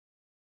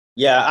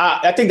 Yeah,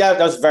 I think that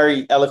was a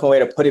very eloquent way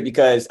to put it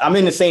because I'm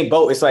in the same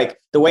boat. It's like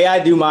the way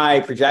I do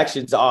my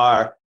projections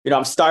are,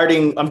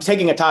 I'm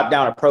taking a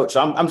top-down approach.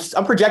 So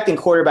I'm projecting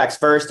quarterbacks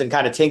first and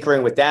kind of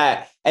tinkering with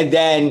that. And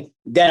then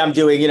I'm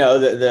doing,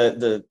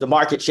 the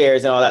market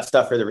shares and all that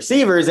stuff for the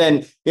receivers.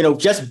 And,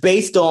 just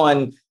based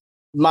on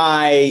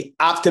my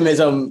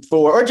optimism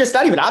or just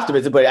not even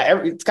optimism, but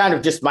it's kind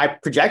of just my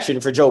projection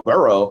for Joe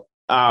Burrow.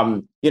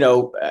 I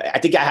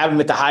think I have him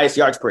at the highest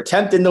yards per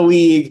attempt in the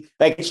league.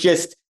 Like, it's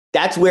just,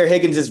 that's where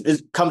Higgins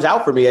comes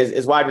out for me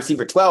as wide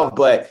receiver 12.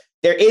 But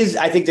there is,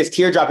 I think, this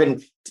teardrop.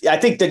 And I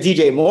think the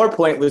DJ Moore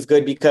point was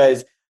good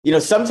because,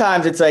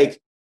 sometimes it's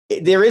like,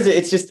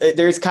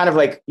 there's kind of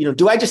like,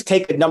 do I just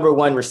take a number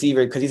one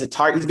receiver because he's a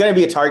target? He's going to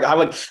be a target. I'm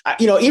like,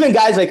 even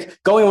guys like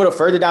going a little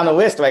further down the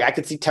list, like I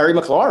could see Terry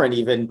McLaurin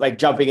even like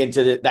jumping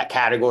into that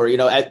category,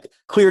 as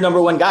clear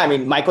number one guy. I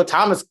mean, Michael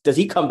Thomas, does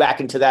he come back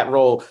into that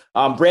role?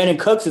 Brandon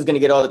Cooks is going to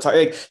get all the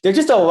target. Like, there's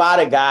just a lot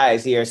of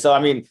guys here. So, I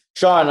mean,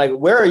 Sean, like,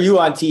 where are you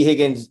on T.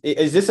 Higgins?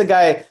 Is this a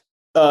guy?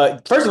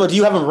 First of all, do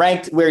you have him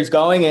ranked where he's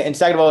going? And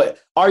second of all,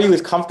 are you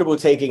as comfortable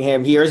taking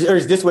him here? Or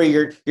is this where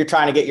you're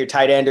trying to get your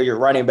tight end or your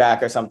running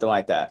back or something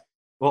like that?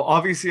 Well,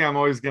 obviously, I'm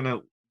always going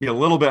to be a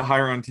little bit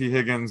higher on T.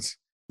 Higgins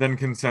than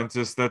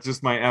consensus. That's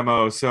just my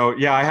MO. So,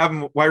 yeah, I have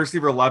him wide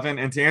receiver 11.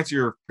 And to answer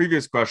your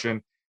previous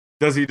question,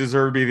 does he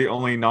deserve to be the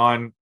only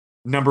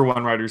non-number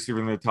one wide receiver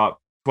in the top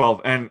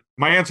 12? And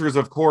my answer is,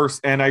 of course.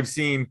 And I've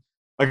seen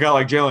a guy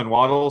like Jalen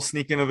Waddle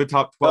sneak into the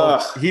top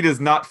 12. He does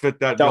not fit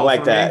that. Don't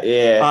like that.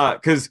 Yeah.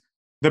 Because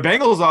the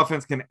Bengals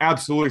offense can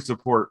absolutely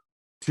support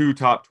 2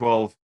 top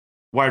 12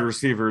 wide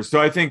receivers.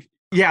 So I think,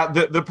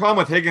 the problem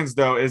with Higgins,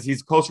 though, is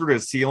he's closer to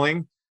his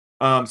ceiling.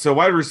 So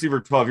wide receiver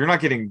 12, you're not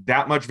getting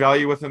that much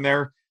value with him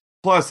there.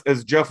 Plus,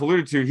 as Jeff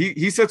alluded to,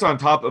 he sits on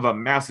top of a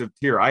massive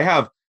tier. I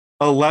have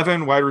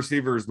 11 wide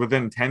receivers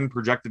within 10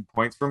 projected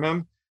points from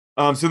him.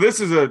 So this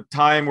is a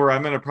time where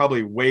I'm going to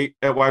probably wait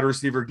at wide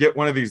receiver, get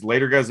one of these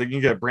later guys. Like you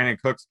can get Brandon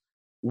Cooks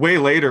way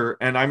later,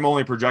 and I'm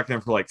only projecting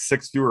him for like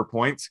 6 fewer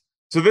points.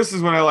 So this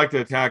is when I like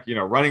to attack,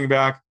 running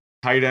back,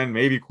 tight end,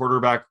 maybe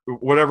quarterback,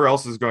 whatever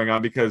else is going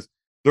on, because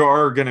there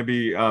are going to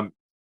be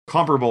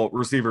comparable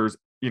receivers,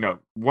 1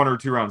 or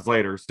 2 rounds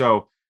later.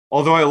 So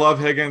although I love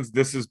Higgins,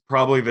 this is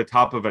probably the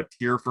top of a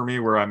tier for me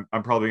where I'm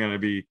probably going to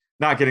be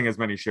not getting as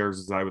many shares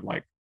as I would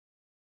like.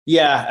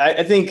 Yeah,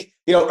 I think,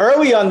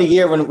 early on the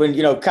year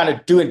when kind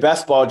of doing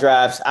best ball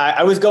drafts,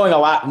 I was going a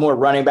lot more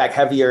running back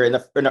heavier in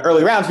the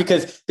early rounds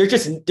because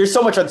there's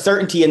so much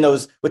uncertainty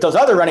with those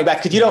other running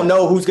backs because you don't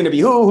know who's going to be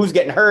who's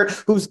getting hurt,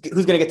 who's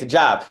going to get the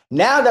job.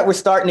 Now that we're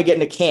starting to get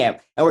into camp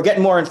and we're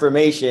getting more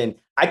information,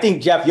 I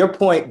think, Jeff, your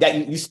point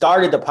that you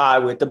started the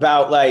pod with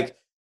about like,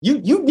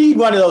 you need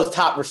one of those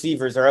top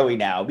receivers early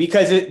now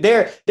because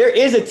there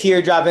is a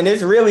tear drop, and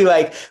it's really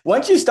like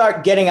once you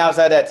start getting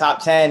outside that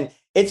top 10,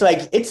 it's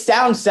like it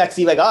sounds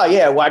sexy, like, oh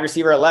yeah, wide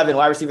receiver 11,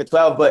 wide receiver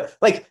 12, but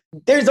like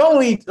there's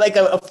only like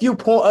a few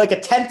points, like a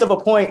tenth of a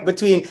point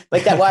between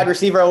like that wide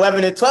receiver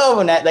 11 and 12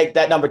 and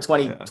that number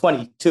 20,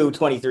 22,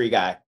 23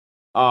 guy.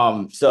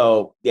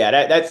 So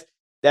yeah,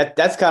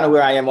 that's kind of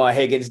where I am on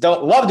Higgins.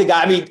 Don't love the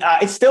guy. I mean,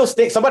 it still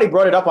stinks. Somebody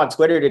brought it up on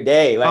Twitter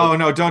today. Like, oh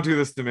no, don't do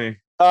this to me.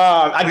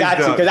 I got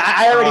you because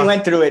I already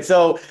went through it.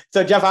 So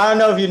Jeff, I don't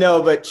know if you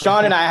know, but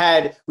Sean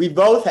and we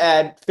both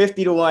had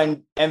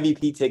 50-1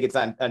 MVP tickets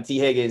on T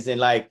Higgins,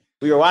 and like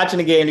we were watching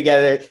the game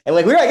together, and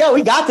like we were like, oh,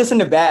 we got this in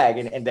the bag,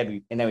 and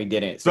then we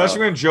didn't.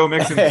 Especially when Joe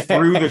Mixon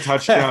threw the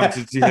touchdown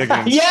to T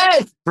Higgins.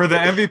 Yes, for the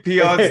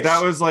MVP odds,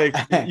 that was like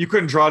you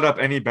couldn't draw it up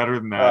any better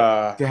than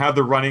that. To have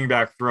the running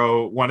back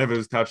throw one of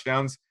his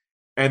touchdowns,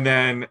 and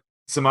then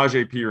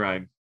Samaje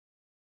Perine.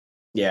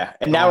 Yeah,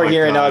 and now we're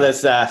hearing all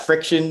this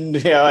friction.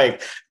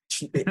 Like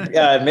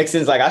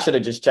Mixon's like, I should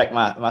have just checked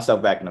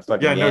myself back in the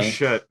fucking game. Yeah, no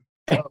shit.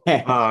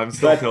 I'm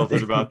still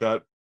tilted about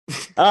that.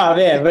 Oh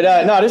man,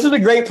 but no, this was a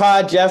great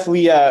pod, Jeff.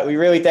 We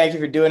really thank you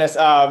for doing this.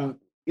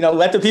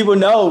 Let the people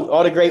know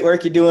all the great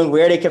work you're doing,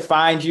 where they can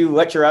find you,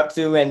 what you're up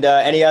to, and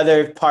any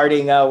other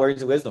parting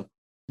words of wisdom.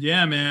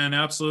 Yeah, man,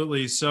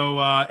 absolutely. So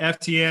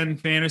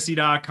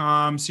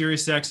FTNfantasy.com,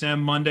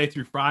 SiriusXM, Monday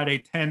through Friday,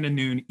 10 to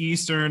noon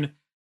Eastern.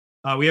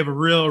 We have a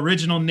real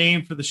original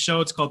name for the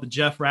show. It's called the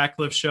Jeff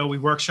Ratcliffe Show. We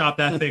workshop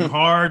that thing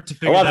hard to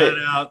figure that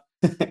out.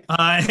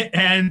 I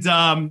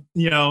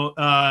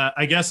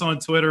guess on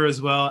Twitter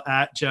as well,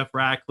 at Jeff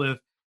Ratcliffe.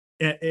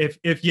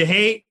 If you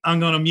hate,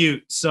 I'm going to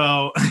mute.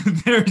 So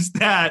there's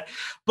that.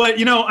 But,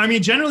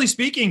 generally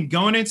speaking,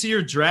 going into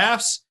your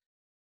drafts,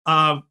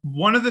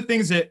 one of the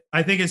things that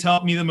I think has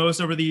helped me the most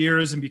over the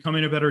years in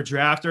becoming a better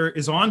drafter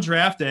is on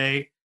draft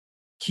day,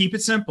 keep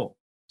it simple,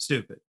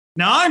 stupid.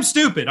 Now, I'm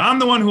stupid. I'm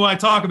the one who I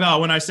talk about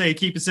when I say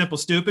keep it simple,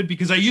 stupid,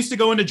 because I used to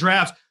go into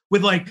drafts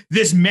with like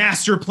this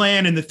master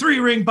plan and the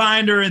 3-ring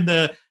binder and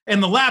the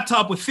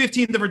laptop with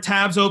 15 different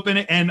tabs open.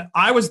 And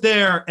I was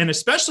there. And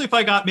especially if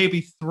I got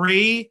maybe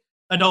 3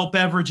 adult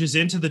beverages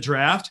into the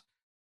draft,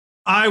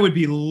 I would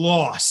be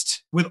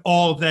lost with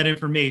all of that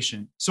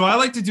information. So I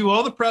like to do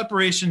all the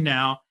preparation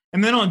now.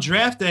 And then on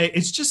draft day,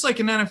 it's just like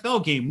an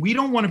NFL game. We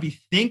don't want to be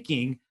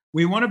thinking.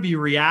 We want to be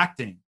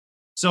reacting.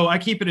 So I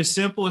keep it as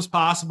simple as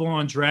possible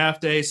on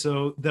draft day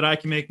so that I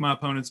can make my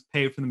opponents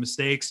pay for the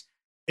mistakes.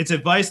 It's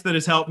advice that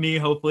has helped me.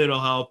 Hopefully it'll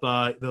help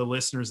the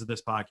listeners of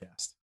this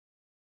podcast.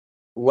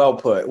 Well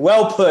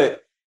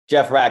put,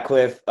 Jeff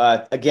Ratcliffe.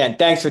 Again,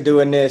 thanks for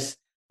doing this.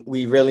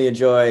 We really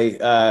enjoy,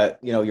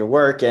 your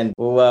work, and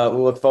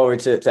we'll look forward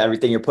to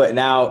everything you're putting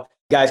out.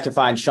 You guys can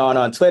find Sean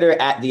on Twitter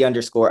at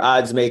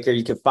 @the_oddsmaker.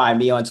 You can find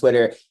me on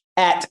Twitter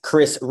at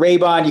Chris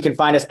Raybon. You can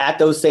find us at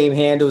those same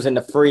handles in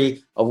the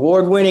free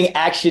award-winning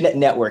Action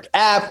Network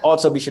app.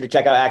 Also, be sure to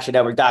check out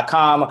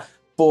actionnetwork.com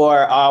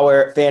for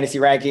our fantasy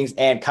rankings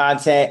and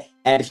content.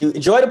 And if you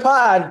enjoy the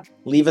pod,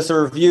 leave us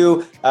a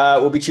review.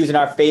 We'll be choosing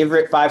our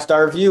favorite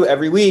 5-star review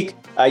every week.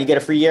 You get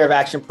a free year of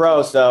Action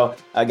Pro. So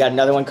I got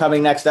another one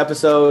coming next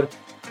episode.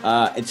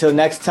 Until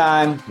next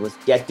time, let's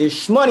get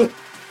this money.